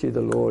time to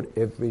the Lord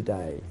every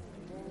day.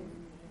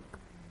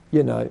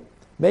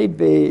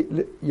 Maybe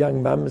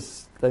young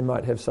mums, they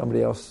might have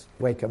somebody else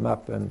wake them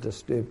up and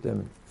disturb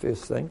them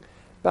first thing.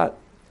 But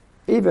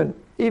even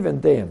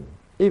then,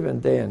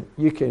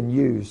 you can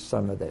use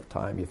some of that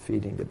time. You're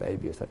feeding the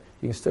baby or something.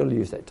 You can still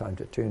use that time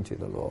to turn to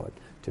the Lord,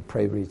 to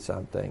pray, read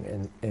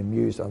something, and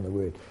muse on the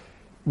Word.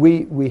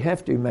 We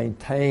have to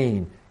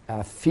maintain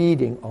our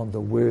feeding on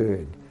the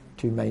Word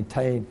to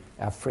maintain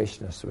our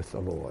freshness with the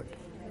Lord.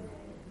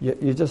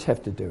 You just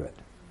have to do it.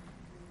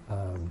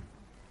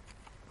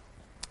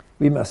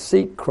 We must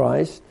seek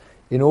Christ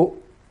we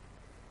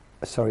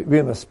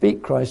must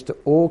speak Christ to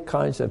all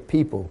kinds of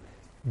people,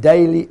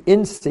 daily,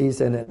 in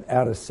season and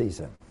out of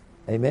season.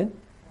 Amen?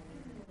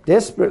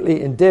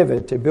 Desperately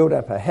endeavor to build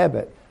up a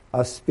habit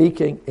of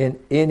speaking in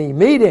any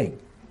meeting.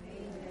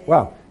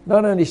 Wow,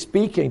 not only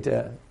speaking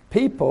to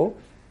people,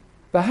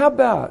 but how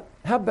about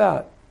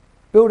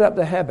Build up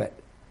the habit.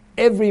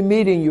 Every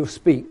meeting you'll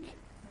speak.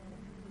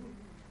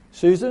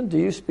 Susan, do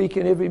you speak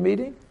in every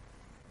meeting?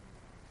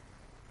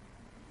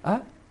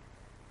 Huh?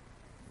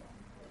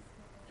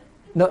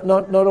 Not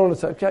all the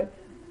time. Okay.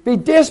 Be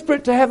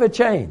desperate to have a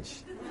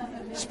change.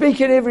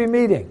 Speak in every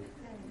meeting.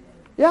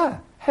 Yeah,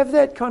 have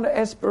that kind of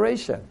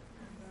aspiration.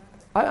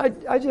 I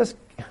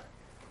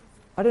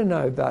don't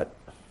know, but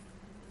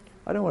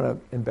I don't want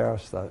to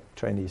embarrass the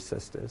trainee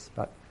sisters,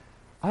 but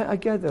I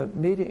go to the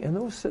meeting and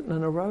they're all sitting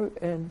in a row,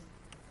 and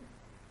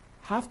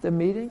half the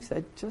meetings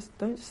they just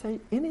don't say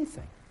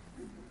anything.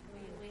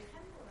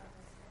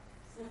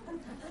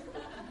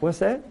 What's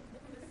that?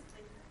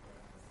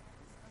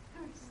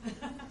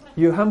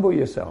 You humble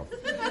yourself.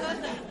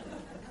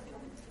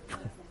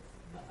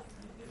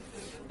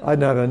 I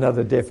know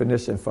another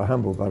definition for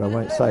humble, but I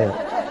won't say it.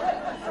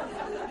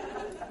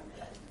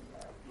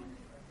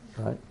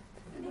 Right?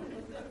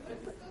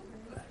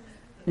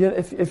 You know,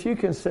 if you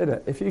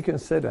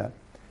consider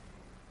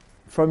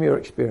from your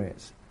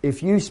experience,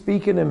 if you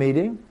speak in a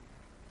meeting,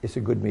 it's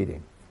a good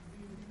meeting.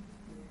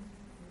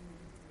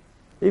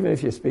 Even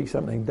if you speak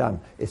something dumb,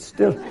 it's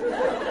still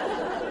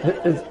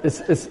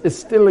it's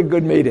still a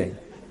good meeting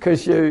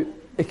because you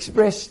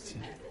expressed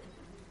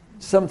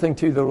something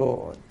to the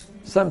Lord,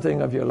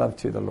 something of your love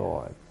to the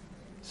Lord.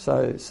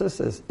 So,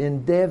 sisters,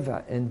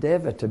 endeavour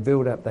to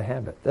build up the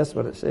habit. That's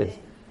what it says.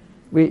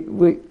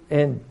 We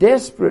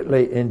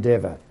desperately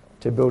endeavour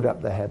to build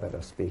up the habit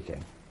of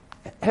speaking.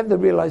 Have the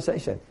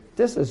realization,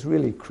 this is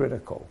really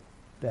critical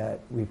that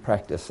we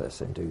practice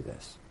this and do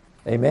this.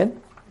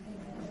 Amen?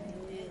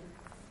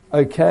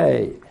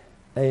 Okay.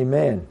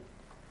 Amen.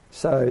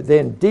 So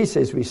then D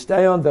says we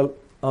stay on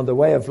the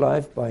way of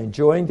life by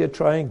enjoying the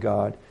triune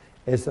God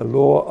as the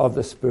law of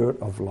the Spirit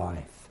of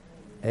life.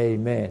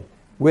 Amen.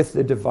 With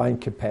the divine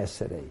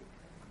capacity.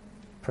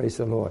 Praise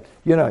the Lord.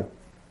 You know,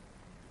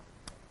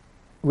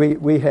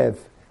 we have,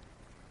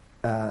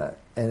 and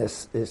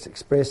it's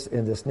expressed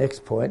in this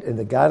next point, in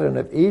the Garden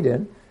of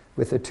Eden,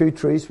 with the two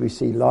trees we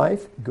see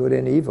life, good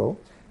and evil.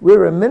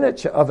 We're a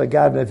miniature of a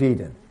Garden of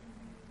Eden.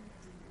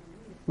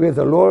 We have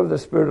the law of the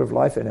Spirit of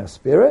life in our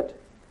spirit,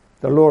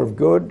 the law of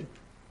good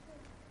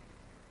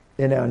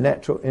in our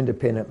natural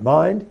independent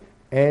mind,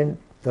 and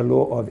the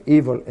law of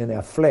evil in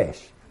our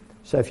flesh.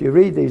 So if you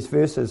read these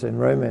verses in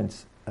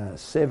Romans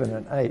 7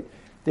 and 8,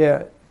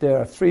 there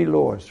are three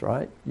laws,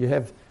 right? You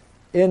have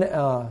in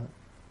our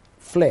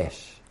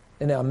flesh,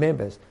 in our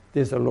members,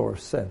 there's a law of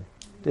sin.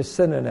 There's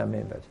sin in our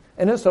members.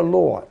 And it's a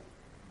law.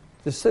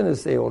 The sin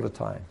is there all the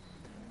time.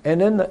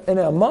 And in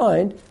our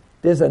mind,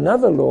 there's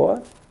another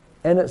law,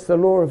 and it's the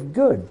law of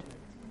good.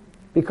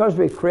 Because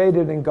we're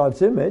created in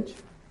God's image,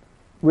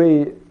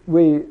 we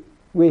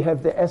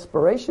have the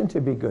aspiration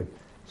to be good.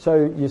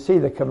 So you see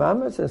the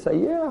commandments and say,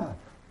 yeah,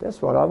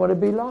 that's what I want to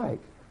be like.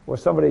 Or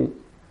somebody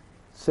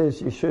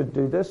says you should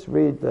do this,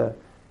 read the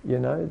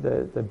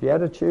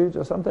Beatitudes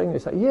or something. You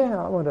say,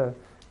 yeah, I want to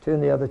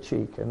turn the other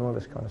cheek and all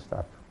this kind of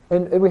stuff.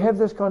 And we have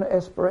this kind of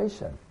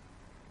aspiration.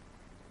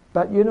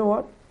 But you know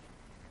what?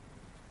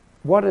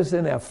 What is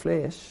in our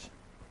flesh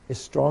is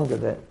stronger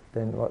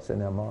than what's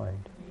in our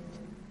mind.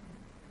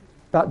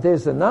 But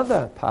there's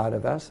another part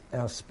of us,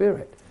 our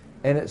spirit,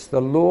 and it's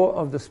the law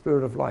of the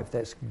Spirit of life.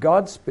 That's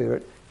God's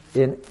Spirit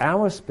in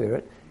our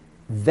spirit.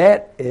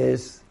 That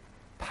is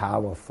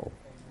powerful.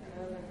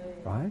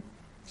 Right?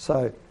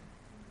 So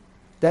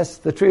that's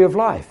the tree of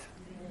life.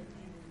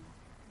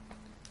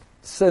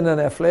 Sin in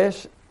our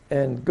flesh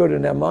and good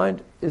in our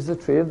mind is the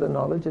tree of the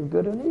knowledge of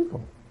good and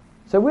evil.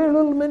 So we're a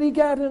little mini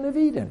Garden of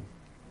Eden.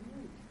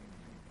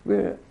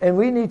 And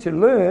we need to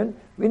learn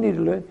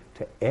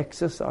to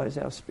exercise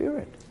our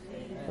spirit.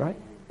 Right?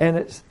 And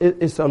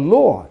it's a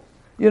law.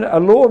 You know, a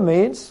law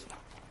means,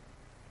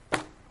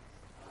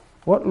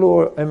 what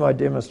law am I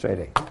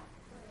demonstrating?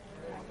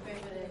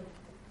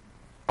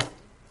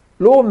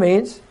 Law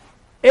means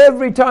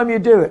every time you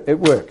do it, it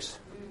works.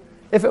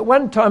 If at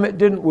one time it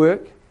didn't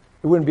work,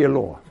 it wouldn't be a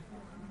law.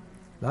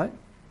 Right?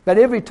 But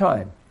every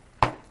time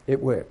it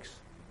works.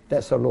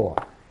 That's a law.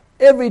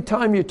 Every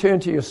time you turn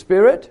to your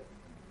spirit,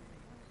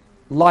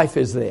 life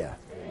is there.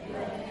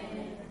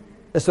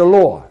 It's a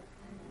law.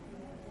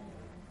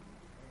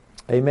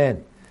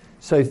 Amen.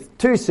 So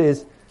 2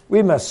 says,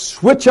 we must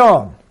switch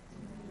on.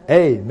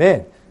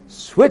 Amen.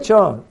 Switch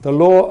on the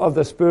law of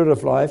the Spirit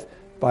of life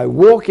by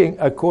walking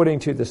according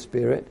to the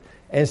Spirit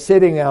and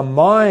setting our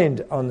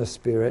mind on the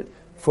Spirit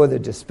for the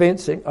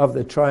dispensing of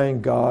the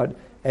triune God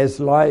as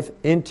life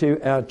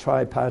into our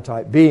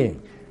tripartite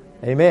being.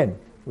 Amen.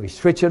 We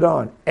switch it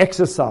on,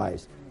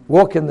 exercise,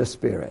 walk in the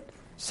Spirit,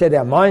 set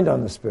our mind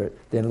on the Spirit,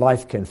 then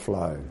life can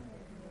flow.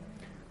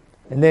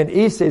 And then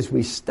E says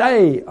we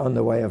stay on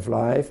the way of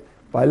life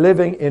by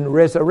living in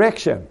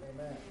resurrection,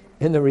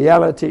 in the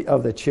reality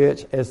of the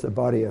church as the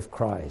body of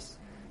Christ,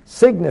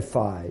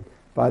 signified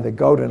by the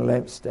golden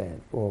lampstand.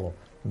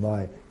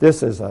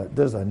 This is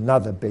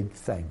another big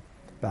thing,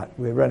 but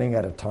we're running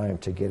out of time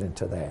to get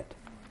into that.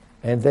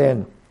 And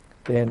then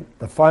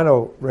the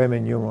final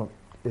Roman numeral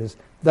is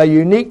the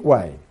unique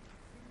way.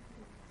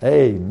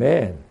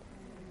 Amen.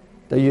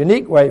 The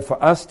unique way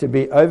for us to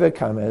be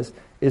overcomers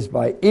is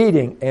by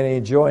eating and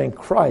enjoying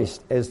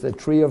Christ as the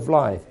tree of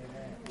life,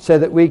 so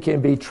that we can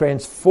be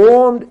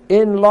transformed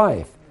in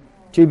life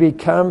to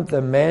become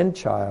the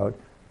man-child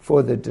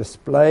for the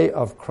display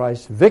of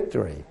Christ's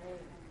victory,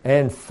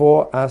 and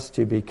for us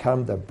to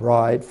become the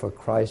bride for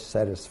Christ's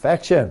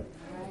satisfaction.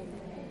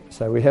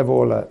 So we have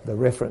all the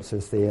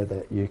references there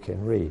that you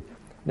can read.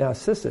 Now,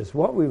 sisters,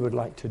 what we would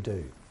like to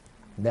do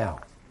now